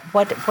into that.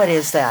 What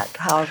is that?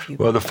 How have you?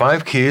 Well, the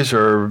 5 keys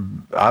are,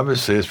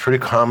 obviously, it's pretty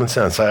common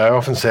sense. I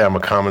often say I'm a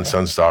common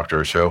sense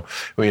doctor, so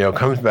it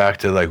comes back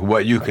to like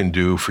what you can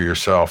do for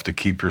yourself to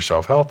keep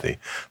yourself healthy.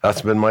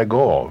 That's been my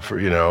goal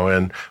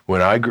and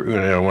when I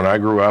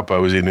grew up, I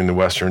was eating the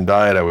Western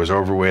diet. I was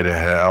overweight. I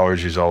had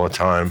allergies all the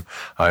time.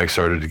 I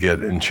started to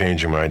get in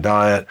changing my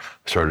diet,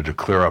 started to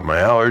clear up my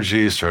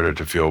allergies, started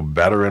to feel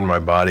better in my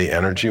body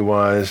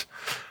energy-wise.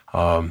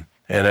 And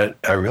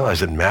I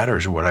realized it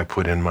matters what I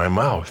put in my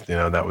mouth.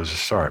 That was a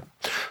start.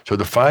 So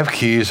the 5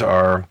 keys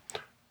are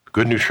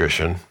good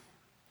nutrition,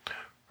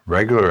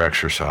 regular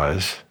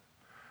exercise,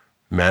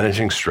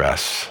 managing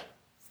stress,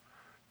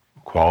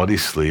 quality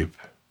sleep,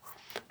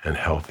 and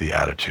healthy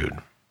attitude.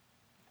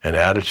 And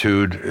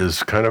attitude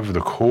is kind of the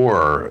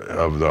core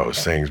of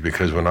those things,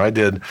 because when I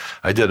did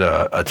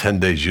a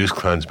 10-day juice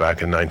cleanse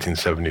back in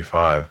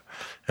 1975,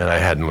 and I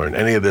hadn't learned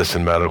any of this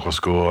in medical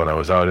school, and I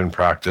was out in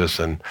practice,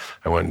 and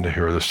I went to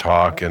hear this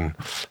talk, and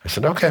I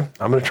said, okay,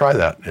 I'm going to try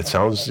that. It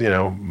sounds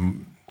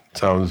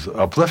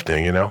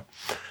uplifting,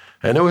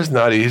 And it was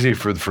not easy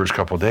for the first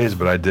couple of days,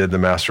 but I did the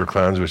Master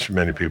Cleanse, which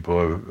many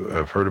people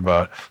have heard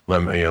about,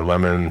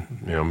 lemon,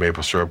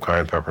 maple syrup,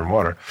 cayenne pepper, and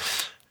water.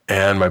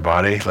 And my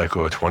body let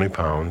go of 20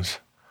 pounds.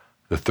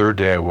 The third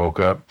day I woke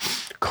up,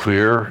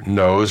 clear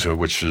nose,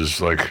 which is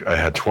like I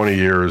had 20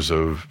 years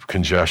of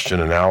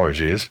congestion and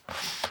allergies.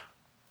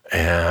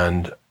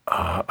 And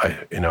I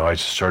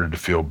just started to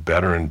feel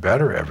better and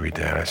better every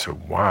day. And I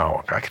said,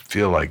 wow, I could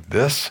feel like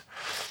this.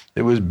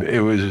 It was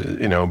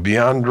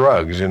beyond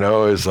drugs,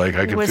 It's like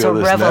I could feel this naturally. It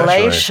was a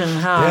revelation,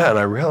 huh? Yeah, and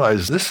I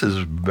realized this is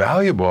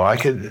valuable.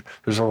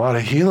 There's a lot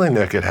of healing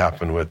that could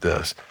happen with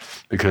this,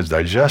 because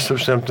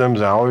digestive symptoms,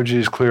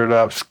 allergies cleared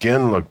up,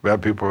 skin looked better.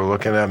 People were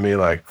looking at me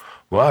like,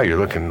 wow, you're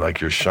looking like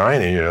you're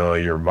shiny,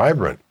 you're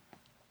vibrant.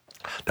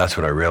 That's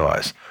what I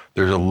realized.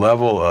 There's a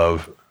level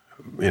of,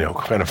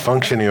 kind of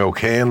functioning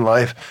okay in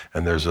life,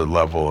 and there's a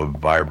level of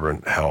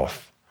vibrant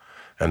health.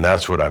 And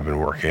that's what I've been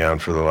working on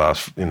for the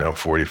last,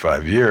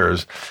 45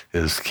 years,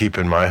 is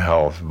keeping my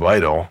health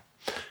vital.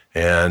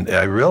 And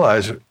I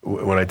realized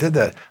when I did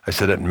that, I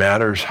said, it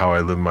matters how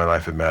I live my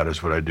life. It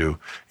matters what I do.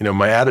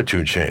 My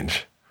attitude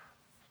changed.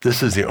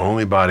 This is the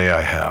only body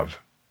I have.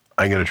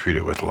 I'm going to treat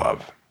it with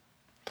love.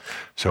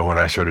 So when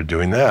I started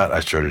doing that, I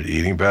started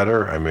eating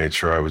better. I made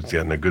sure I was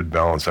getting a good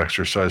balanced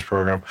exercise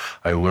program.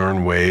 I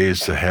learned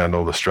ways to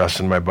handle the stress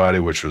in my body,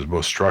 which was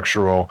both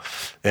structural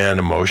and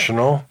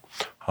emotional.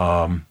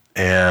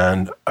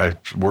 And I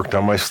worked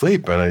on my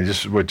sleep, and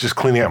just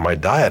cleaning out my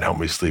diet helped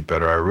me sleep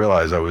better. I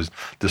realized I was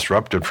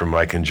disrupted from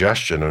my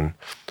congestion, and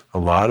a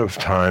lot of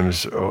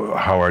times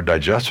how our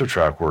digestive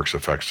tract works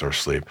affects our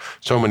sleep.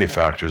 So many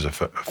factors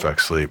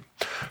affect sleep.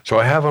 So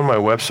I have on my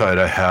website,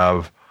 I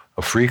have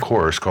a free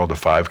course called The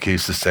 5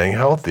 Keys to Staying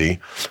Healthy,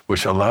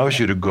 which allows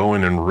you to go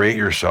in and rate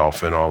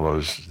yourself in all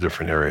those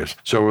different areas.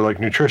 So we're like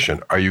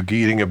nutrition. Are you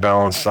eating a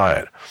balanced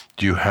diet?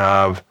 Do you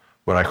have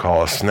what I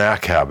call a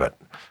snack habit?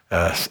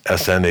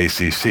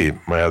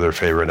 SNACC, my other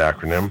favorite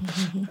acronym.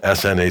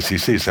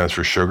 SNACC stands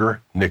for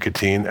sugar,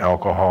 nicotine,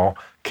 alcohol,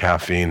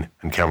 caffeine,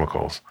 and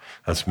chemicals.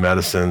 That's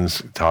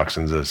medicines,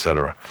 toxins,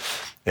 etc.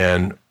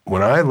 And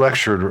when I've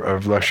lectured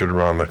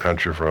around the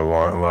country for a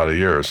lot of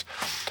years,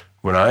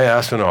 when I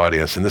ask an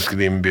audience, and this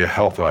could even be a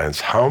health audience,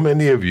 how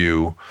many of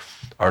you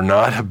are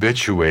not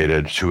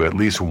habituated to at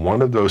least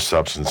one of those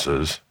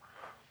substances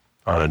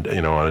on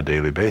a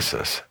daily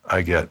basis?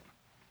 I get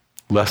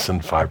less than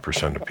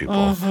 5% of people.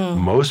 Mm-hmm.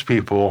 Most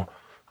people,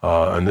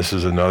 and this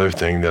is another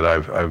thing that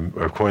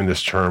I've coined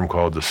this term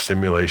called the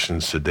stimulation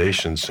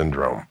sedation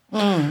syndrome,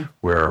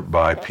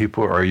 whereby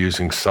people are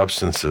using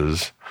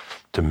substances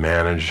to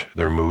manage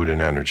their mood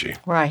and energy.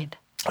 Right.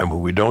 And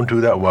when we don't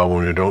do that well,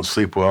 when we don't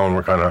sleep well and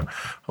we're kind of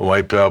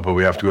wiped out, but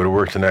we have to go to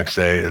work the next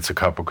day, it's a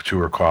cup of tea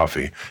or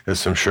coffee, it's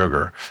some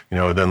sugar.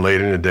 Then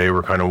later in the day,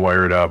 we're kind of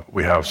wired up.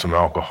 We have some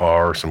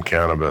alcohol or some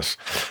cannabis,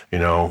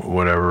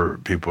 whatever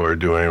people are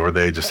doing, or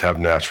they just have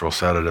natural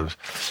sedatives.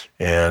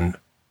 And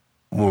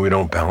when we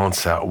don't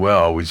balance that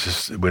well, we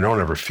don't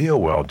ever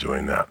feel well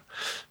doing that.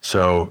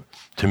 So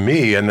to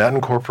me, and that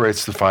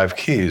incorporates the 5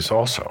 keys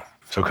also.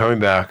 So coming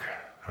back,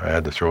 I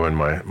had to throw in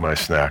my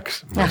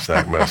snack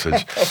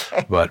message.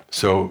 But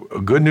so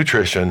good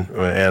nutrition,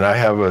 and I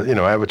have a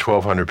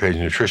 1,200-page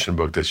nutrition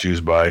book that's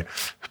used by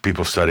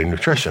people studying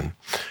nutrition.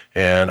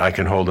 And I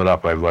can hold it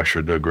up. I've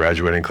lectured to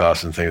graduating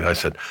class and things. I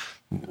said,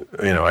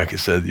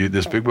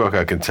 this big book,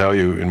 I can tell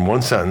you in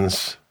one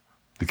sentence,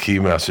 the key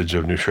message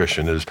of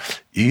nutrition is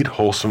eat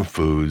wholesome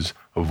foods,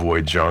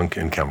 avoid junk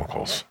and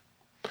chemicals.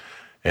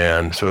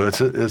 And so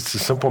it's a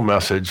simple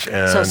message.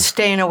 And so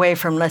staying away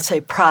from, let's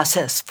say,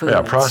 processed foods.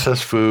 Yeah,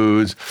 processed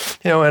foods.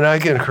 And I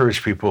can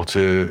encourage people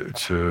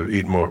to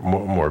eat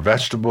more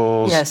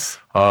vegetables. Yes.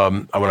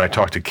 When I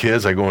talk to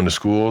kids, I go into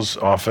schools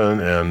often,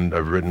 and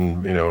I've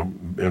written,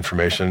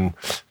 information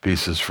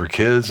pieces for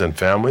kids and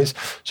families.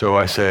 So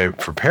I say,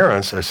 for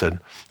parents, I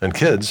said, and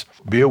kids,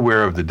 be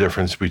aware of the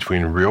difference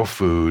between real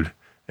food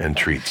and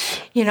treats.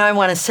 You know, I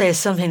want to say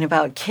something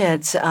about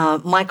kids.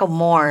 Michael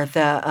Moore,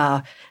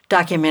 the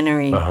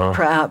documentary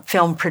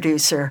film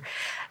producer,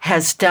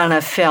 has done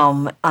a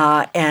film,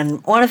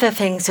 and one of the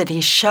things that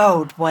he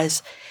showed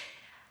was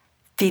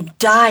the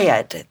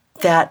diet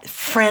that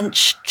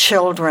French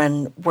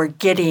children were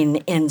getting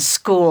in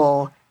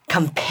school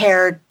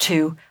compared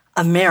to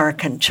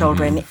American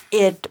children.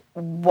 It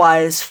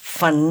was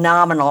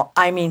phenomenal.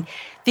 I mean,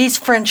 these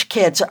French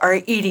kids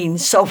are eating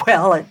so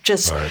well.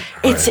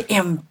 It's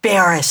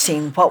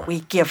embarrassing what we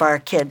give our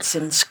kids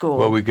in school.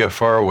 Well, we get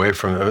far away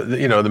from,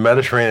 the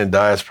Mediterranean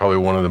diet is probably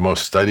one of the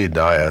most studied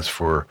diets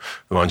for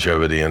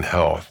longevity and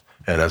health.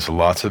 And it's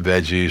lots of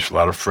veggies, a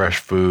lot of fresh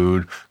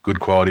food, good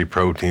quality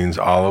proteins,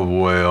 olive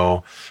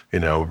oil,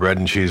 bread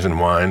and cheese and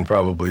wine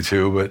probably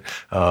too.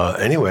 But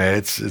anyway,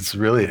 it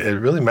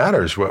really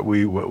matters what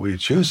we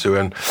choose to.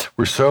 And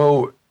we're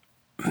so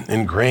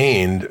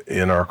ingrained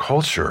in our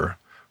culture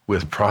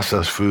with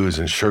processed foods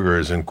and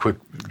sugars and quick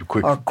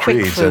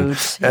treats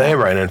foods,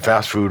 and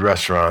fast food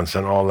restaurants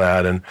and all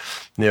that. And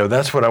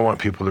that's what I want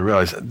people to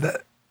realize.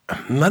 That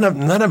none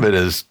of it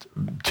is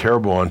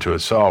terrible unto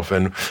itself.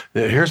 And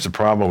here's the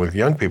problem with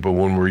young people.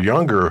 When we're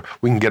younger,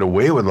 we can get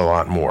away with a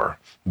lot more.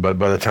 But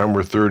by the time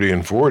we're 30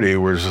 and 40,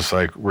 we're just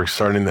like, we're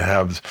starting to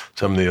have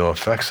some of the ill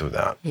effects of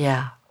that.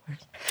 Yeah.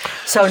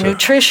 So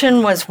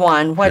nutrition was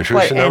one.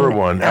 Nutrition number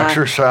one.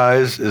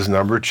 Exercise is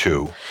number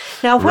two.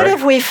 Now, what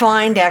if we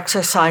find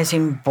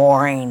exercising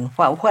boring?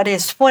 Well, what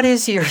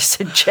is your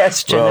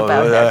suggestion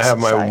about exercise? I have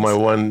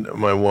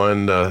my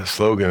one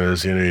slogan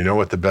is, you know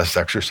what the best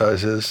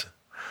exercise is?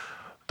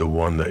 The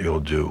one that you'll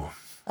do.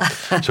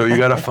 So you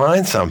got to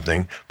find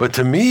something. But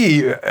to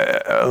me,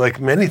 like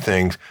many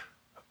things,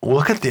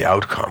 look at the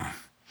outcome.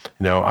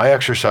 I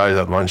exercise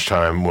at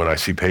lunchtime when I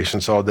see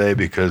patients all day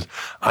because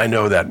I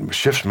know that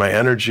shifts my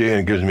energy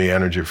and gives me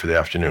energy for the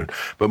afternoon.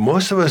 But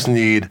most of us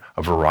need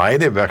a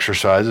variety of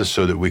exercises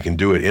so that we can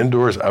do it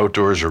indoors,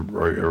 outdoors, or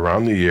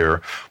around the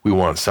year. We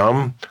want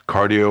some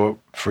cardio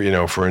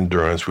for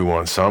endurance. We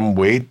want some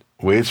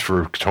weights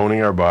for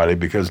toning our body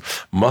because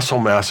muscle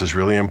mass is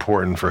really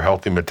important for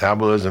healthy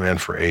metabolism and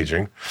for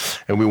aging.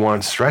 And we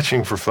want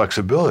stretching for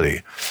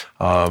flexibility.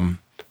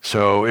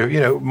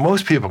 So,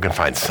 most people can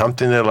find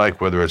something they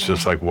like, whether it's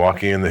just like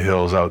walking in the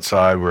hills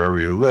outside wherever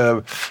you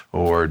live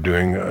or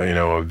doing,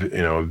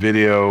 a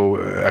video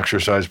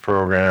exercise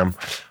program.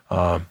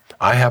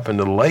 I happen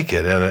to like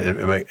it,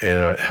 and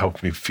it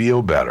helps me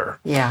feel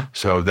better. Yeah.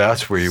 So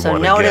that's where you want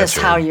to get to. So notice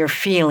how you're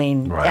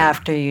feeling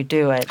after you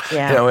do it.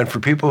 Yeah. And for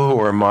people who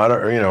are mild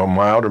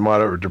or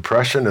moderate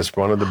depression, it's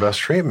one of the best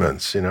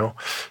treatments.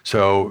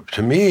 So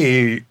to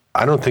me,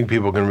 I don't think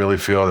people can really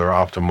feel they're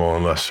optimal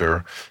unless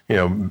they're,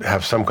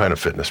 have some kind of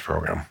fitness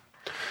program.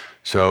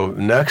 So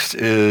next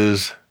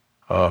is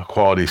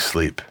quality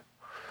sleep.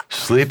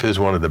 Sleep is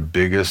one of the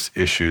biggest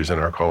issues in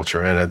our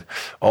culture, and it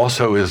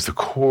also is the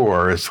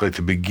core. It's like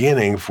the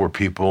beginning for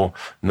people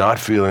not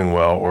feeling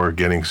well or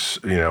getting,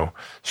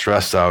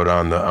 stressed out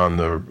on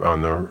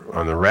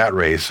the rat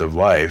race of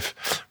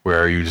life,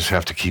 where you just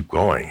have to keep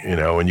going,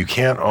 and you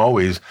can't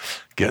always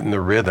get in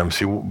the rhythm.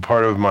 See,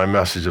 part of my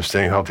message of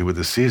staying healthy with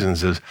the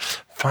seasons is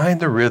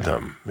find the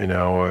rhythm.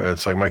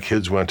 It's like my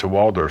kids went to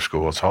Waldorf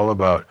school. It's all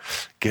about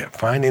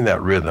finding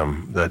that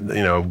rhythm, that,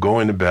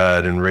 going to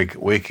bed and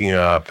waking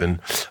up and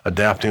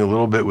adapting a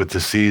little bit with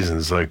the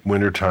seasons, like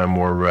wintertime,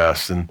 more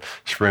rest, and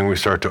spring we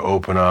start to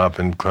open up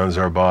and cleanse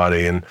our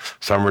body, and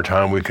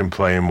summertime we can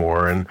play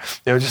more, and,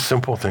 just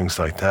simple things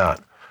like that.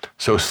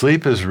 So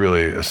sleep is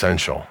really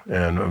essential,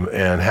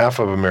 and half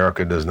of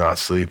America does not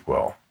sleep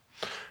well.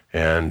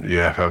 And you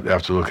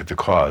have to look at the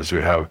cause.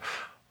 We have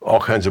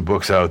all kinds of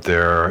books out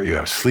there. You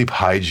have sleep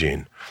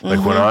hygiene.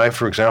 Like when I,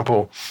 for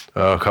example,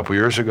 a couple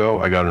years ago,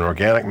 I got an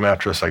organic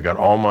mattress. I got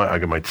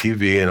my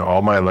TV and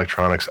all my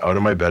electronics out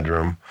of my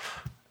bedroom,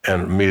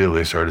 and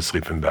immediately started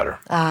sleeping better.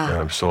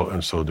 And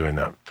I'm still doing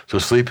that. So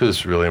sleep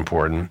is really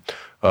important.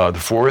 The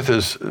fourth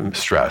is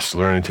stress.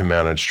 Learning to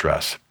manage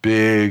stress.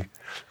 Big.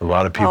 A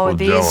lot of people don't.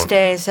 These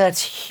days,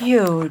 that's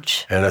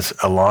huge. And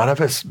a lot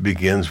of it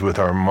begins with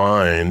our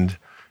mind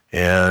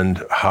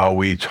and how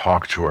we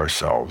talk to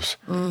ourselves.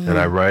 And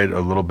I write a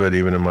little bit,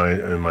 even in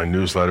my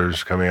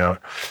newsletters coming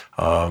out,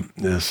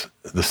 is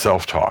the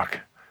self-talk.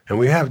 And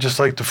we have, just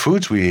like the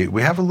foods we eat,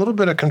 we have a little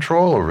bit of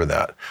control over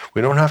that.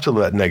 We don't have to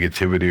let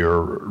negativity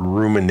or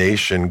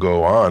rumination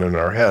go on in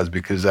our heads,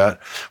 because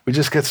we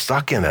just get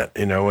stuck in it,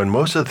 and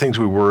most of the things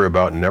we worry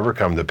about never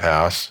come to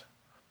pass,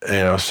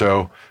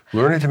 so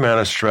learning to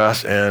manage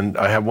stress. And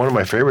I have one of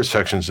my favorite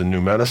sections in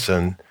New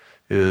Medicine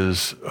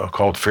is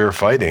called Fair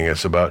Fighting.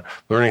 It's about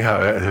learning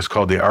it's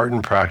called the art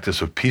and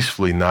practice of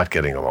peacefully not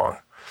getting along.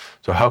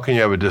 So how can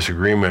you have a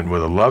disagreement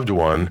with a loved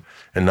one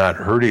and not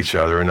hurt each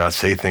other and not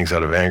say things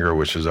out of anger,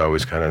 which is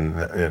always kind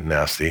of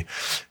nasty,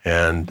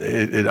 and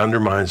it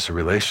undermines the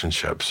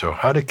relationship. So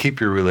how to keep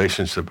your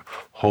relationship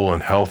whole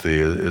and healthy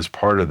is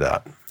part of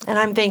that. And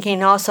I'm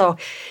thinking also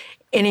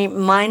any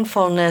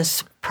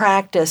mindfulness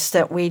practice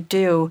that we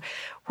do,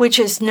 which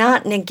is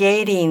not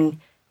negating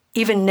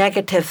even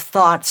negative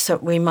thoughts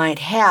that we might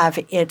have.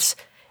 It's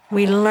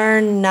we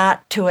learn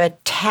not to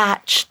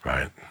attach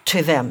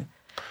to them.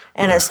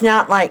 And it's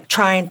not like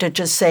trying to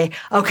just say,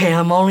 okay,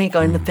 I'm only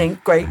going to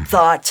think great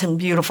thoughts and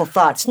beautiful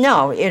thoughts.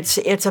 No,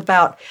 it's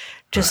about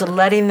just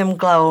letting them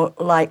glow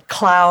like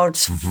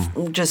clouds,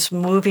 just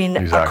moving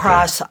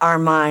across our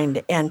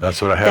mind. And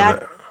that's what I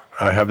have.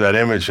 I have that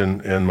image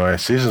in my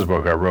Seasons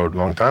book I wrote a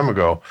long time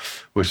ago,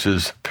 which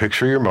is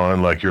picture your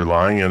mind like you're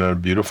lying in a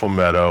beautiful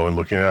meadow and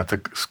looking at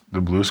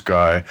the blue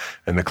sky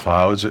and the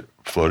clouds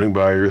floating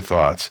by your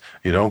thoughts.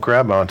 You don't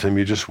grab onto them,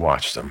 you just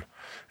watch them.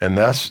 And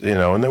that's,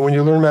 and then when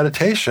you learn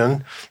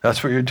meditation,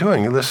 that's what you're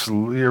doing.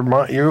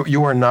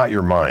 You are not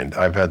your mind.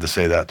 I've had to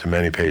say that to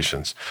many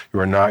patients. You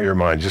are not your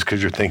mind. Just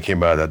because you're thinking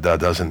about it, that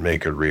doesn't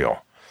make it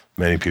real.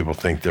 Many people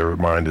think their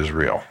mind is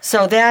real.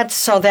 So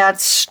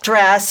that's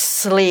stress,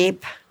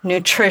 sleep,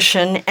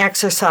 nutrition,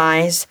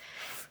 exercise,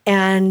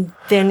 and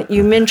then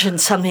you mentioned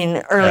something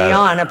early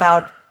on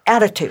about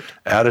attitude.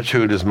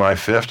 Attitude is my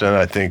fifth, and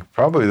I think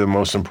probably the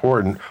most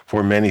important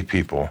for many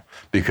people,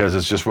 because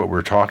it's just what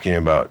we're talking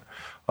about.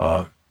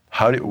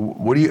 How is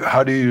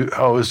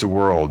the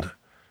world?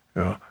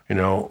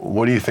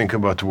 What do you think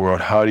about the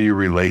world? How do you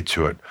relate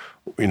to it?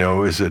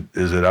 Is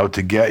it out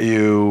to get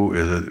you?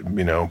 Is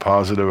it,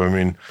 positive? I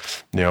mean,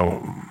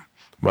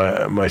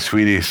 my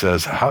sweetie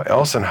says,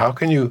 Elson, how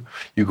can you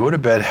go to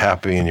bed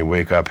happy and you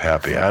wake up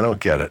happy? I don't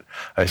get it.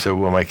 I said,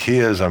 well, my key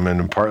is I'm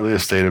in partly a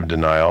state of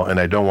denial and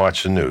I don't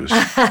watch the news.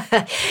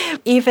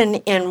 Even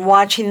in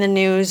watching the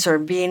news or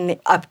being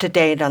up to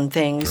date on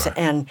things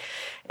and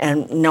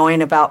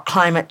knowing about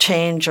climate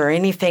change or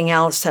anything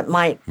else that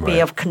might be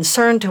of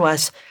concern to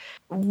us,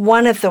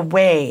 one of the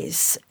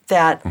ways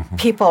that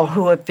people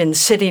who have been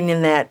sitting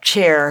in that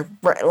chair,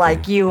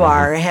 like you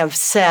are, have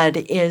said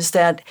is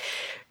that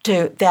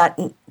to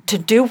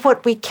do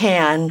what we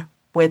can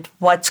with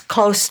what's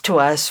close to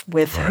us,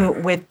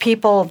 with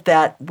people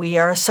that we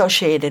are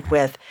associated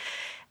with,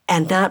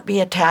 and not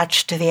be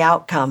attached to the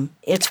outcome.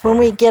 It's when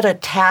we get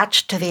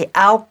attached to the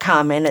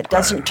outcome and it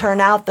doesn't turn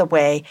out the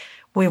way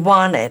we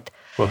want it,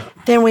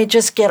 then we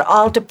just get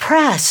all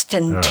depressed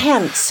and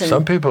tense. And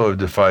some people have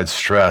defined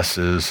stress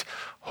as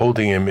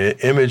holding an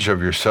image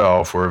of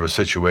yourself or of a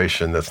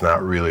situation that's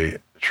not really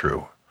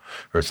true,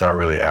 or it's not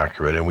really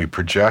accurate, and we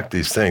project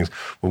these things.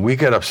 When we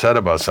get upset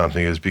about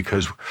something is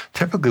because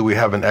typically we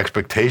have an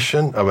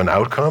expectation of an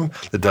outcome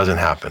that doesn't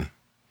happen.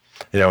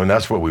 And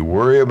that's what we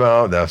worry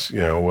about. That's,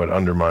 what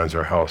undermines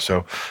our health.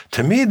 So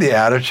to me, the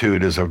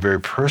attitude is a very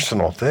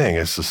personal thing.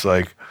 It's just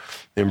like,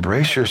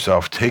 embrace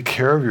yourself, take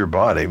care of your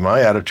body.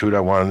 My attitude I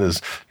want is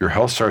your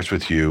health starts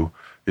with you.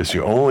 It's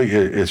your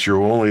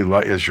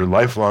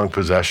lifelong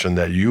possession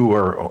that you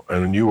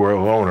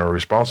alone are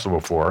responsible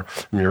for.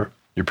 Your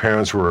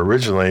parents were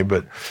originally,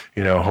 but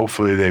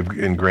hopefully they've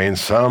ingrained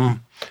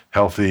some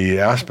healthy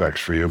aspects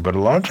for you. But a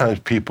lot of times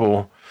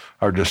people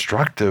are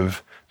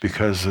destructive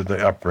because of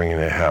the upbringing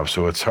they have.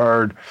 So it's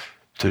hard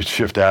to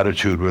shift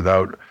attitude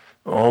without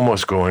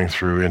almost going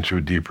through into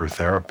deeper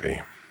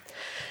therapy.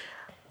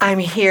 I'm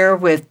here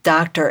with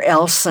Dr.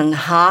 Elson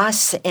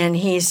Haas, and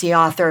he's the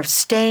author of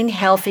Staying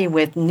Healthy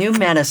with New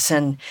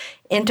Medicine,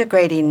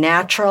 Integrating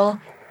Natural,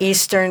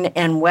 Eastern,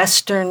 and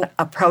Western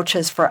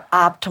Approaches for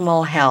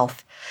Optimal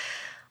Health.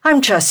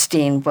 I'm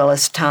Justine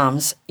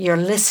Willis-Toms. You're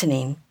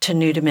listening to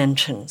New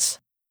Dimensions.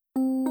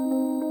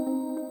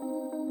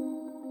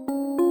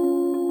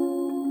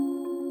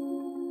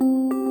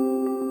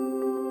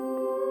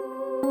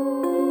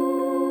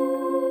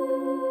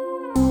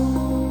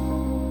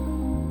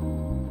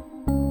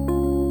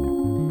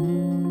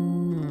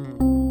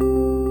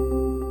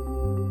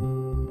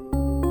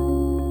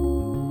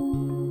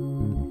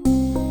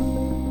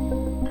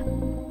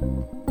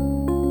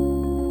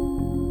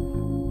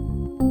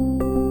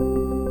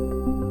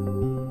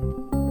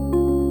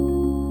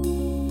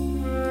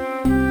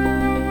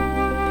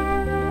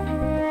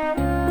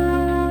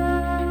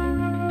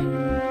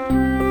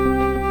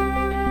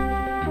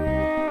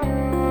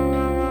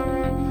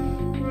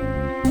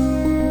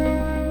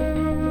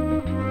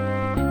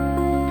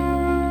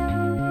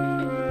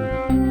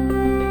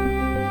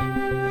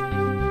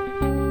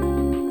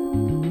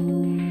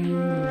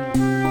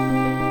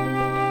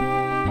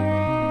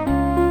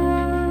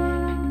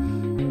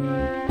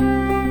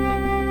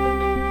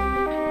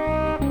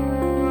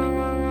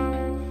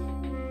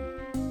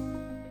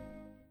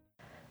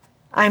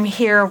 I'm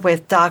here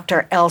with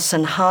Dr.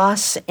 Elson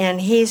Haas,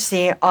 and he's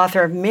the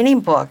author of many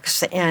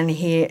books, and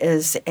he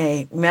is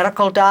a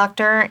medical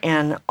doctor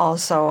and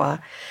also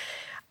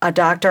a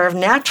doctor of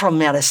natural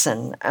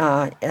medicine,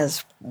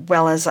 as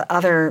well as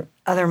other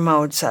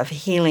modes of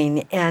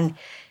healing. And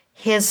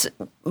his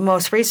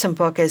most recent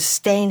book is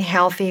Staying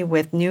Healthy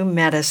with New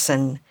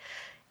Medicine,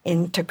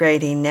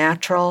 Integrating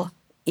Natural,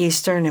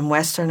 Eastern, and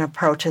Western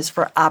Approaches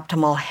for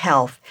Optimal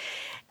Health.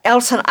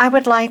 Elson, I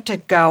would like to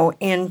go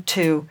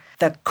into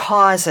the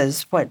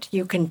causes, what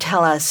you can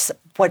tell us,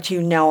 what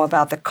you know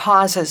about the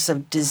causes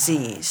of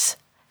disease.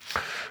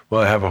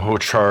 Well, I have a whole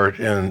chart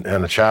and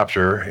a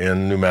chapter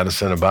in New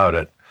Medicine about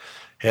it.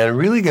 And it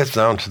really gets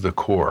down to the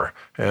core.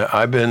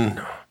 I've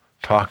been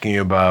talking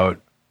about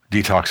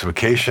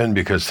detoxification,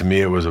 because to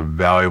me it was a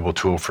valuable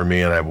tool for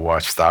me, and I've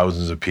watched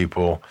thousands of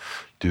people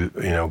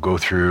go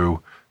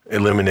through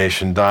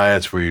elimination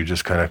diets where you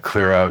just kind of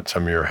clear out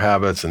some of your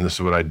habits, and this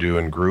is what I do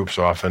in groups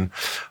often.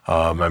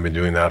 I've been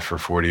doing that for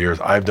 40 years.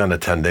 I've done a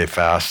 10-day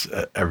fast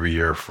every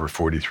year for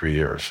 43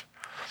 years.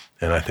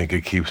 And I think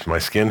it keeps my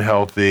skin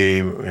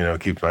healthy,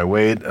 keeps my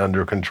weight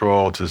under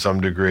control to some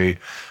degree,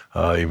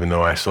 even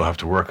though I still have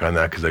to work on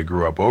that because I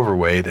grew up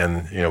overweight,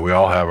 and we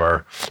all have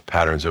our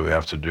patterns that we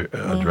have to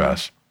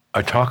address. Mm-hmm.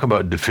 I talk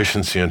about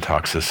deficiency and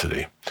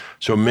toxicity.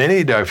 So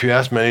if you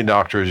ask many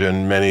doctors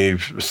and many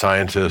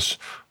scientists,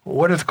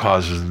 what are the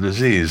causes of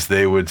disease?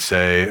 They would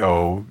say,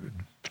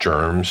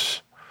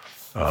 germs,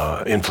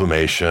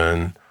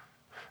 inflammation,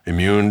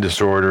 immune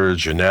disorders,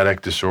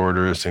 genetic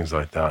disorders, things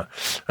like that.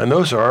 And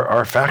those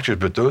are factors,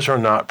 but those are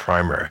not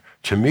primary.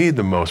 To me,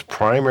 the most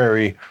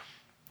primary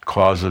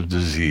cause of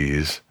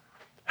disease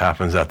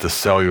happens at the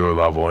cellular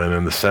level, and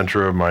in the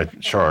center of my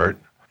chart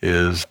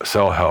is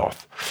cell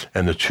health.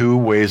 And the two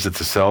ways that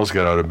the cells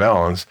get out of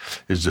balance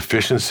is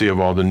deficiency of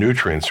all the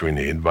nutrients we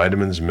need: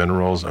 vitamins,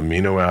 minerals,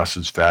 amino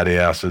acids, fatty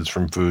acids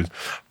from foods,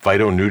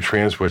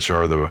 phytonutrients, which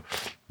are the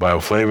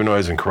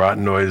bioflavonoids and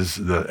carotenoids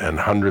and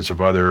hundreds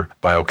of other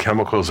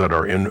biochemicals that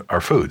are in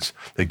our foods.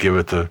 They give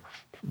it the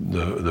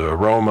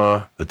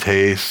aroma, the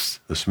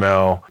taste, the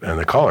smell, and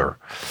the color.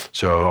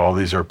 So all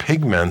these are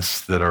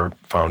pigments that are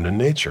found in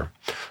nature.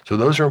 So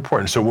those are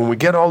important. So when we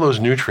get all those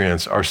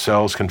nutrients, our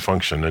cells can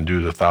function and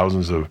do the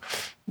thousands of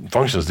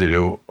functions they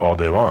do all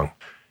day long.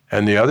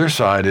 And the other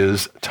side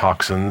is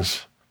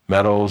toxins,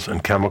 metals,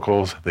 and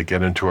chemicals that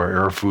get into our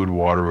air, food,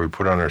 water, we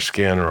put on our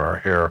skin or our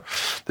hair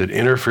that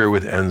interfere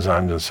with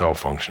enzymes and cell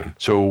function.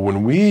 So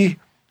when we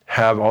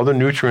have all the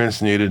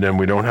nutrients needed and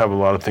we don't have a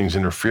lot of things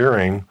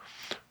interfering,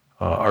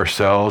 our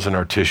cells and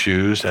our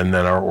tissues and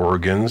then our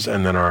organs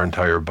and then our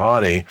entire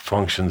body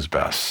functions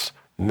best.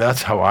 And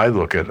that's how I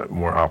look at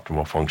more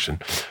optimal function.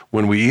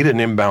 When we eat an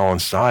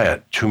imbalanced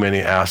diet, too many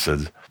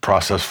acids,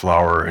 processed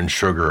flour and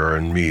sugar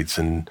and meats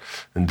and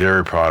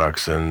dairy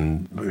products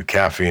and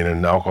caffeine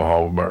and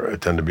alcohol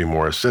tend to be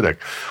more acidic.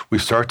 We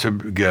start to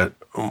get,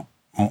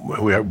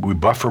 we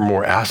buffer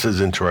more acids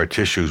into our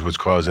tissues, which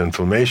cause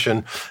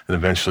inflammation and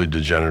eventually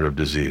degenerative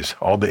disease.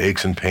 All the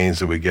aches and pains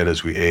that we get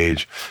as we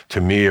age, to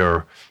me,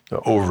 are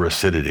over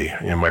acidity.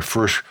 My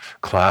first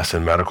class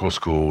in medical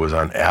school was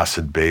on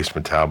acid-based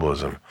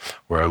metabolism,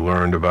 where I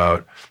learned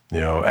about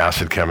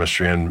acid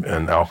chemistry and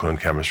alkaline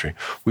chemistry.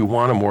 We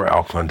want a more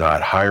alkaline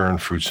diet, higher in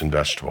fruits and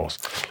vegetables.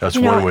 That's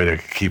one way to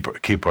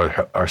keep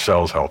our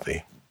cells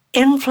healthy.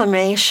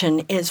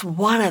 Inflammation is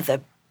one of the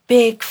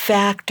big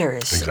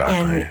factors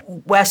in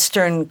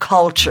Western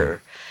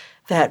culture,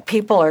 that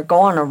people are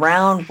going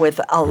around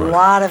with a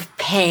lot of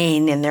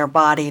pain in their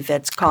body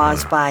that's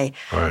caused by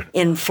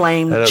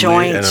inflamed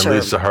joints. And it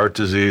leads to heart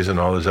disease and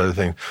all those other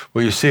things.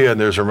 Well, you see,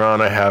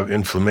 I have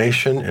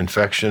inflammation,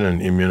 infection,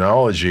 and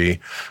immunology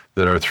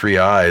that are three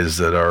I's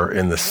that are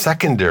in the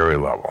secondary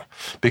level.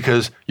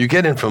 Because you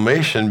get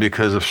inflammation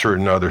because of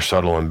certain other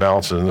subtle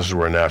imbalances, and this is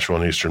where natural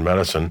and Eastern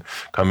medicine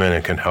come in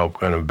and can help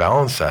kind of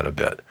balance that a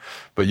bit.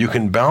 But you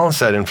can balance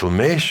that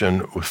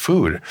inflammation with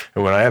food.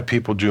 And when I have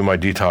people do my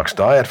detox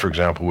diet, for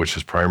example, which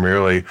is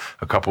primarily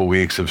a couple of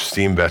weeks of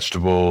steamed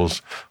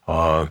vegetables,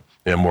 a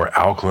more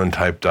alkaline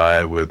type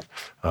diet with,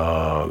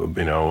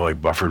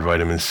 like buffered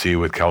vitamin C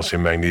with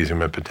calcium,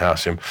 magnesium, and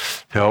potassium to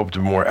help to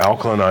more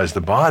alkalinize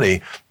the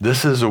body,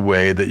 this is a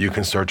way that you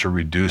can start to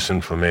reduce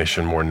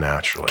inflammation more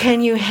naturally.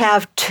 Can you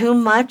have too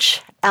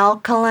much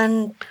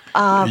alkaline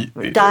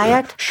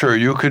diet? Sure,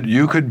 you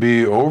could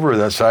be over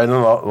that side, and a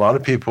lot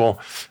of people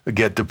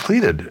get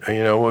depleted.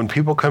 When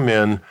people come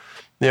in,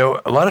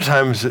 a lot of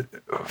times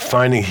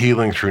finding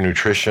healing through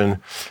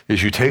nutrition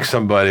is you take a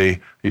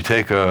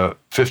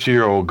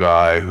 50-year-old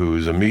guy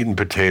who's a meat and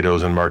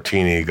potatoes and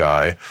martini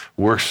guy,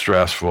 works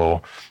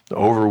stressful,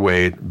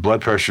 overweight, blood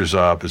pressure's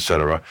up,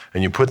 etc.,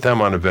 and you put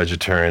them on a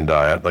vegetarian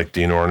diet, like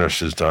Dean Ornish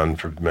has done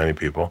for many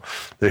people,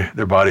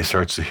 their body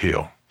starts to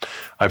heal.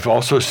 I've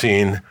also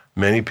seen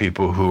many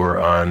people who are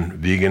on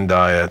vegan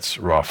diets,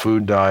 raw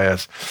food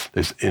diets,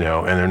 and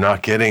they're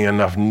not getting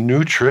enough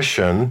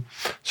nutrition,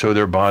 so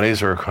their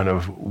bodies are kind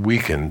of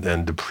weakened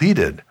and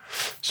depleted.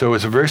 So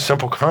it's a very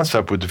simple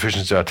concept with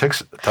deficiency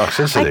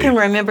toxicity. I can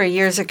remember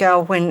years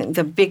ago when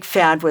the big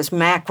fad was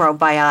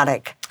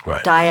macrobiotic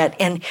diet,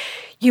 and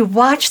you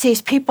watch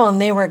these people and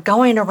they were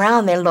going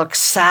around, they looked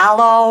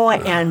sallow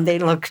and they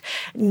looked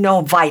no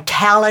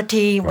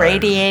vitality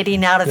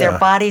radiating out of their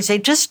bodies. They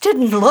just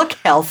didn't look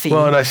healthy.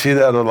 Well, and I see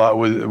that a lot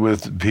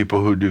with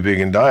people who do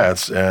vegan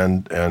diets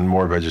and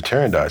more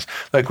vegetarian diets.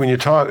 Like when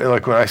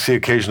I see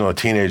occasionally a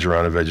teenager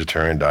on a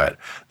vegetarian diet,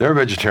 their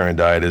vegetarian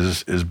diet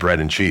is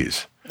bread and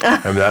cheese.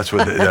 And that's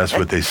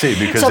what they see.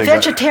 Because so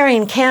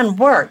vegetarian can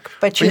work,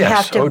 but you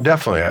have to. Oh,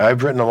 definitely.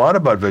 I've written a lot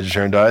about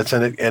vegetarian diets,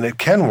 and it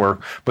can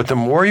work. But the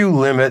more you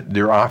limit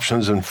your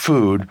options in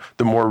food,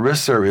 the more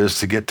risk there is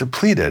to get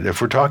depleted.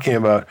 If we're talking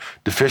about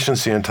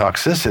deficiency and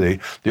toxicity,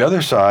 the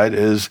other side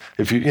is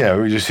if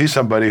you see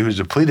somebody who's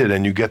depleted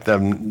and you get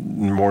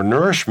them more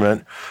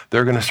nourishment,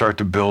 they're going to start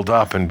to build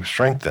up and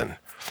strengthen.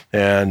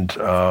 And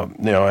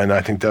and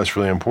I think that's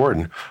really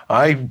important.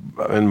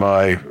 In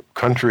my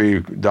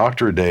country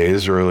doctor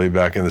days, early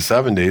back in the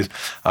 70s,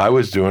 I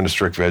was doing a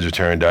strict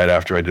vegetarian diet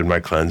after I did my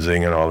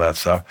cleansing and all that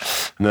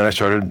stuff. And then I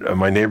started.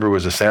 My neighbor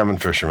was a salmon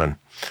fisherman,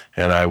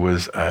 and I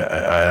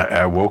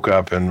woke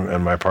up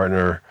and my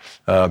partner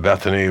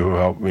Bethany, who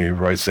helped me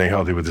write Staying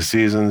Healthy with the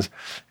Seasons,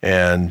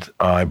 and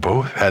I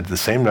both had the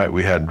same night.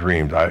 We had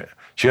dreams.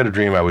 She had a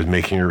dream I was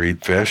making her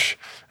eat fish,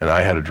 and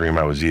I had a dream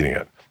I was eating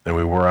it. And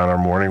we were on our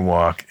morning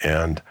walk,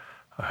 and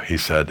he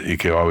said,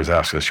 Ike always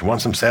asks us, "You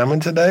want some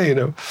salmon today?"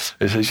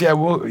 He says,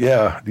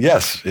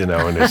 yes,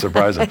 and it's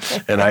surprising.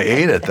 And I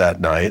ate it that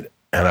night,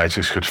 and I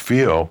just could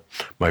feel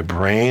my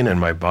brain and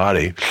my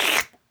body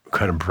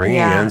kind of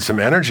bringing in some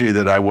energy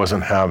that I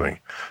wasn't having.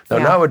 Now,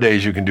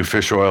 nowadays, you can do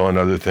fish oil and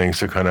other things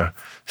to kind of,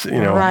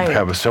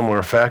 have a similar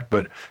effect.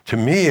 But to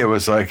me, it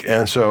was like,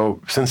 and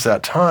so since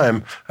that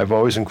time, I've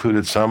always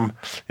included some,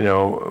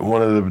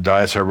 one of the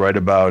diets I write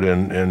about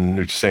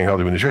in Staying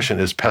Healthy with Nutrition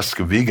is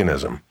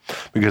pesca-veganism,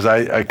 because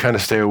I kind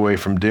of stay away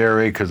from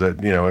dairy because it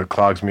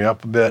clogs me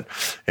up a bit.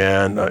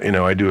 And,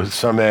 I do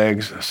some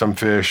eggs, some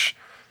fish,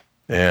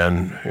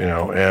 and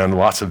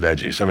lots of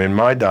veggies. I mean,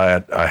 my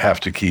diet, I have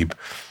to keep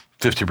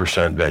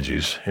 50%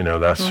 veggies.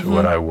 That's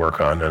what I work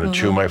on, and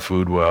chew my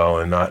food well,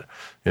 and not,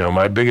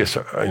 my biggest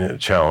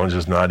challenge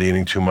is not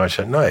eating too much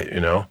at night,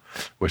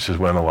 which is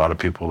when a lot of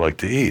people like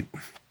to eat.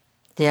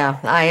 Yeah,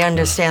 I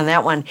understand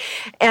that one.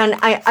 And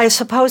I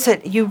suppose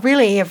that you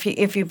really,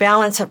 if you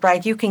balance it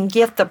right, you can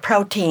get the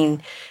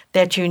protein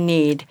that you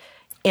need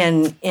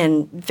in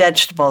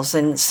vegetables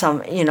and some,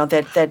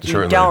 that you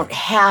Certainly. Don't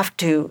have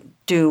to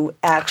do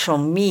actual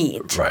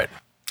meat. Right.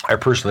 I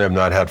personally have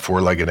not had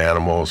four-legged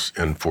animals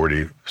in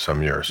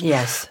 40-some years.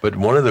 Yes. But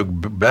one of the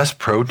best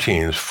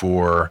proteins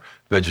for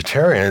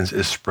vegetarians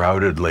is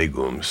sprouted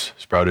legumes,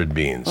 sprouted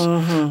beans,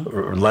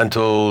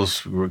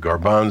 lentils,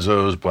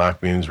 garbanzos,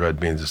 black beans, red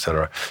beans,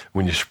 etc.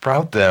 When you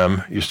sprout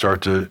them, you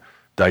start to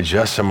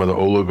digest some of the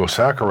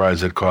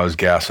oligosaccharides that cause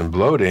gas and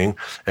bloating,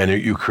 and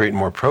you create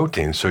more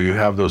protein. So you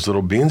have those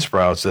little bean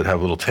sprouts that have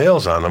little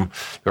tails on them.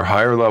 They're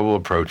higher level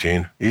of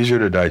protein, easier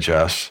to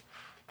digest.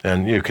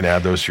 And you can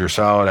add those to your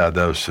salad, add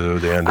those to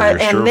the end of your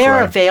stir fry. And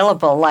they're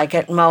available, like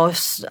at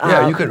most.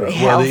 You can.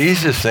 Well, the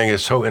easiest thing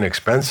is so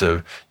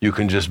inexpensive. You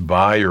can just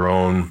buy your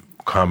own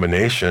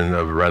combination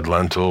of red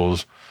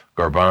lentils,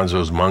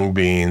 garbanzos, mung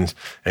beans,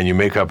 and you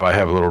make up. I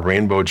have a little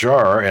rainbow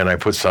jar, and I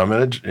put some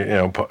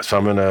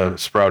in a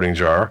sprouting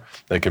jar.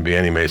 That can be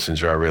any mason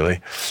jar,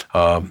 really.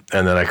 And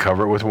then I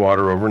cover it with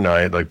water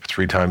overnight, like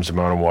 3 times the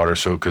amount of water,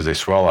 so because they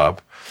swell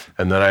up.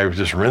 And then I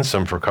just rinse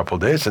them for a couple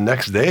of days. The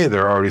next day,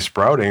 they're already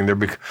sprouting.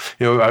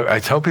 I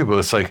tell people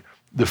it's like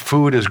the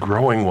food is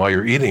growing while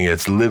you're eating it.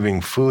 It's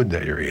living food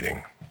that you're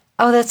eating.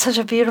 Oh, that's such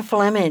a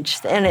beautiful image.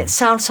 And it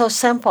sounds so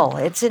simple.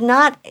 It's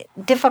not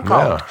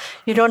difficult. Yeah.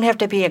 You don't have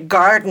to be a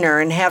gardener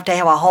and have to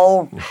have a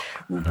whole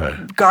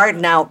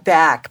garden out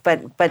back.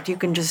 But you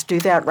can just do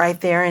that right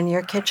there in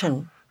your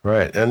kitchen.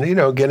 Right. And,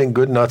 getting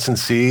good nuts and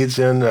seeds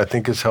in, I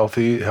think is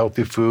healthy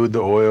food.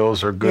 The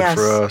oils are good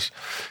for us.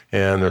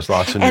 And there's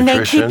lots of nutrition. And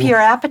they keep your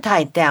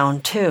appetite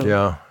down, too.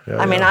 Yeah.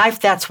 I mean,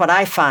 that's what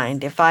I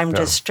find. If I'm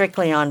just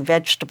strictly on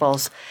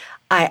vegetables,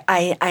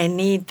 I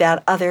need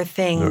that other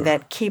thing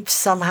that keeps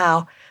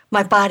somehow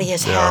my body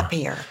is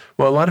happier.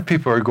 Well, a lot of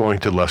people are going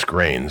to less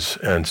grains.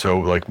 And so,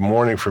 like,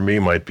 morning for me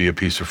might be a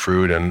piece of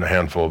fruit and a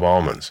handful of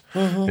almonds.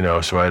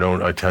 So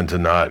I tend to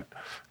not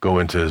go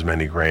into as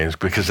many grains,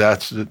 because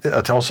that's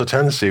also a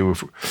tendency.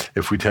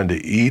 If we tend to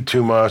eat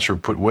too much or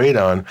put weight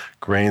on,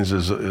 grains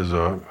is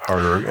a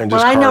harder. And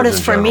just I carbs notice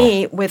in for general.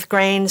 me with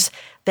grains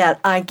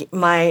that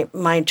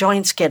my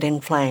joints get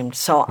inflamed.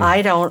 So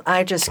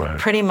I just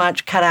pretty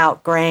much cut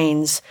out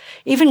grains,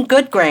 even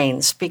good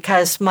grains,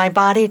 because my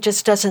body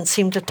just doesn't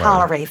seem to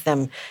tolerate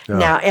them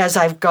now as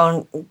I've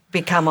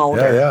become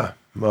older. Yeah.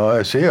 Well,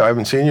 I see you. I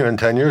haven't seen you in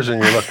 10 years,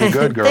 and you're looking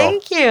good, girl.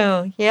 Thank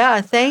you.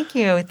 Yeah, thank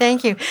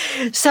you.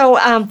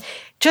 So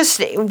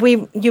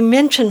you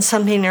mentioned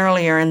something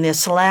earlier in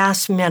this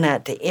last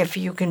minute. If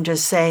you can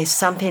just say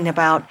something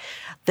about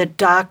the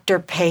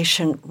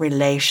doctor-patient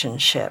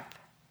relationship.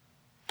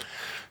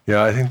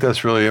 Yeah, I think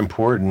that's really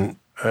important,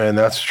 and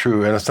that's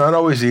true. And it's not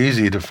always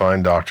easy to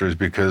find doctors,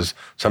 because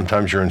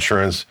sometimes your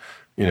insurance,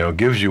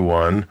 gives you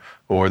one,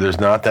 or there's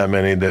not that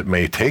many that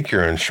may take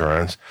your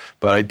insurance.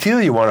 But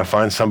ideally, you want to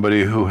find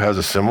somebody who has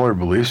a similar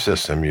belief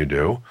system you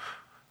do,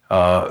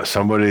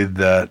 somebody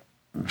that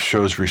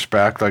shows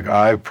respect. Like,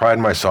 I pride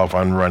myself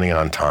on running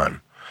on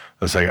time.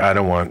 It's like, I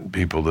don't want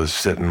people to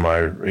sit in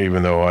my,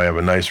 even though I have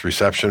a nice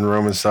reception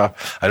room and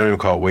stuff, I don't even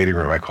call it waiting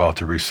room. I call it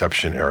the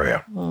reception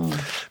area.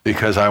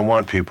 Because I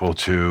want people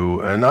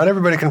to, and not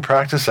everybody can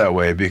practice that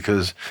way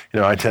because,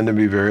 I tend to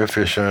be very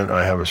efficient.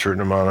 I have a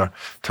certain amount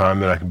of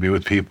time that I can be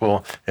with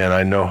people. And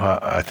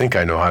I think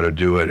I know how to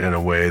do it in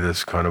a way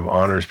that's kind of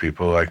honors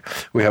people. Like,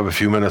 we have a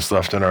few minutes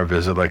left in our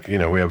visit. Like, we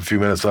have a few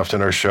minutes left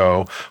in our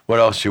show. What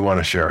else do you want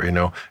to share?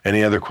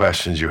 Any other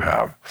questions you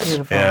have?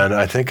 Beautiful. And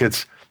I think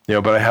it's,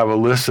 but I have a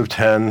list of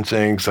 10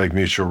 things like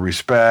mutual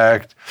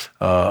respect,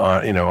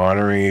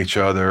 honoring each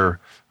other,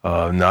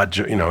 not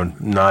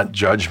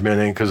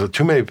judgmenting, because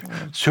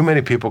too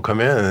many people come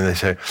in and they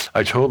say,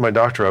 I told my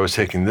doctor I was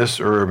taking this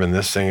herb and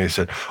this thing. They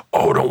said,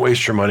 oh, don't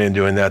waste your money in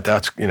doing that.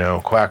 That's,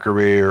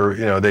 quackery,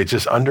 or, they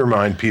just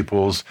undermine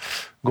people's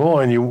goal.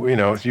 And you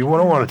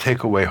don't want to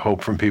take away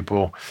hope from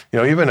people,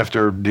 even if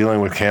they're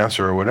dealing with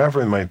cancer or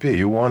whatever it might be.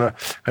 You want to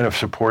kind of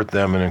support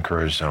them and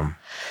encourage them.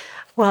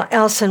 Well,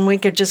 Elson, we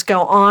could just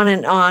go on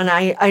and on.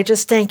 I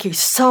just thank you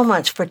so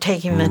much for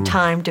taking the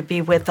time to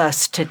be with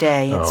us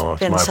today. It's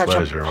been such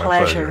a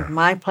pleasure.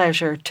 My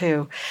pleasure,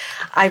 too.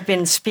 I've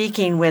been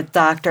speaking with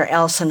Dr.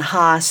 Elson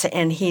Haas,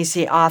 and he's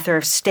the author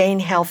of Staying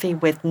Healthy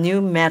with New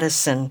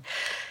Medicine,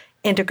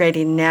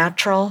 Integrating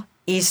Natural,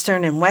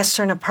 Eastern, and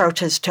Western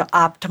Approaches to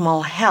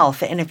Optimal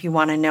Health. And if you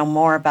want to know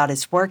more about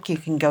his work, you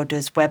can go to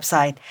his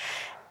website,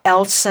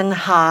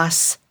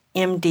 elsonhaasmd.com,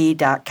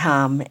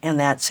 and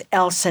that's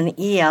Elson,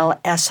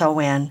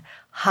 E-L-S-O-N,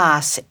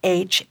 Haas,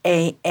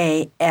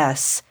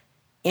 H-A-A-S,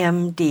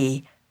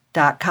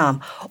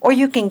 MD.com. Or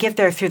you can get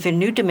there through the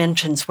New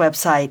Dimensions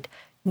website,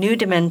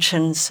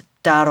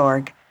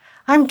 newdimensions.org.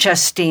 I'm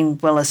Justine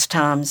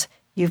Willis-Toms.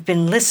 You've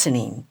been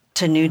listening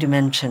to New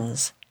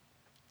Dimensions.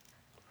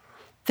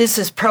 This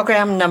is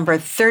program number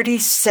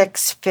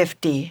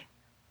 3650.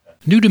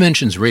 New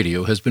Dimensions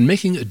Radio has been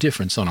making a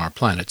difference on our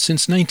planet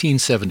since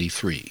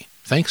 1973.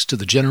 Thanks to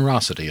the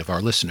generosity of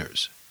our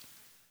listeners.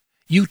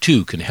 You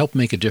too can help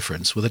make a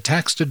difference with a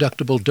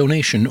tax-deductible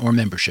donation or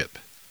membership.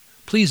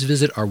 Please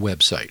visit our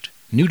website,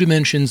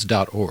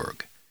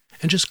 newdimensions.org,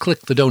 and just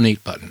click the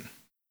Donate button.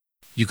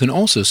 You can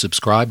also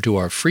subscribe to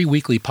our free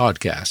weekly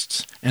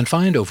podcasts and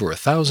find over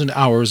 1,000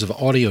 hours of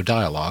audio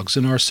dialogues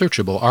in our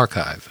searchable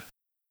archive.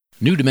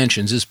 New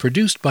Dimensions is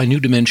produced by New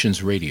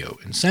Dimensions Radio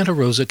in Santa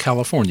Rosa,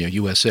 California,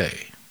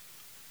 USA.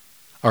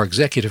 Our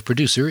executive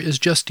producer is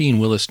Justine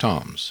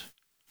Willis-Toms.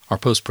 Our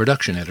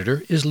post-production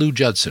editor is Lou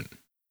Judson.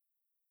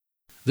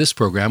 This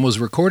program was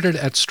recorded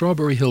at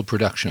Strawberry Hill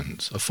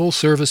Productions, a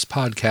full-service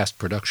podcast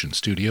production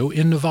studio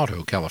in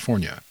Novato,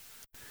 California.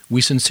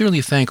 We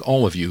sincerely thank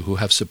all of you who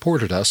have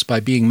supported us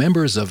by being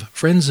members of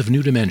Friends of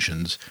New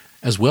Dimensions,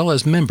 as well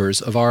as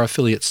members of our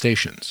affiliate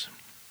stations.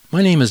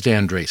 My name is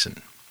Dan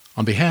Drayson.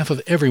 On behalf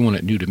of everyone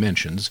at New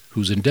Dimensions,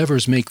 whose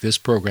endeavors make this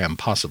program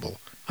possible,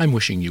 I'm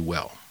wishing you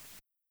well.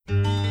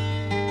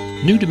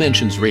 New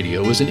Dimensions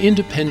Radio is an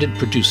independent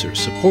producer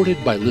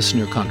supported by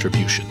listener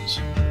contributions.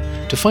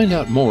 To find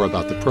out more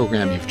about the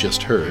program you've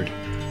just heard,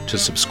 to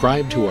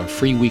subscribe to our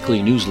free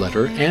weekly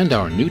newsletter and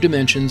our New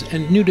Dimensions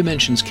and New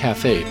Dimensions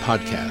Cafe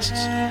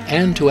podcasts,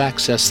 and to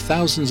access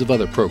thousands of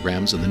other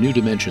programs in the New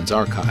Dimensions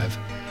archive,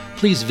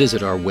 please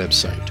visit our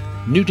website,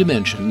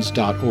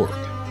 newdimensions.org.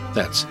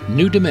 That's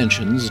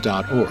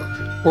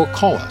newdimensions.org. Or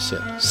call us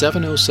at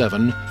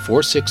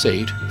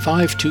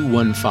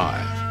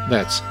 707-468-5215.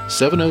 That's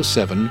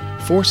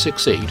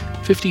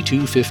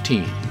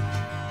 707-468-5215.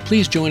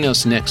 Please join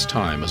us next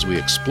time as we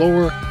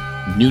explore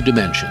New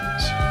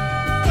Dimensions.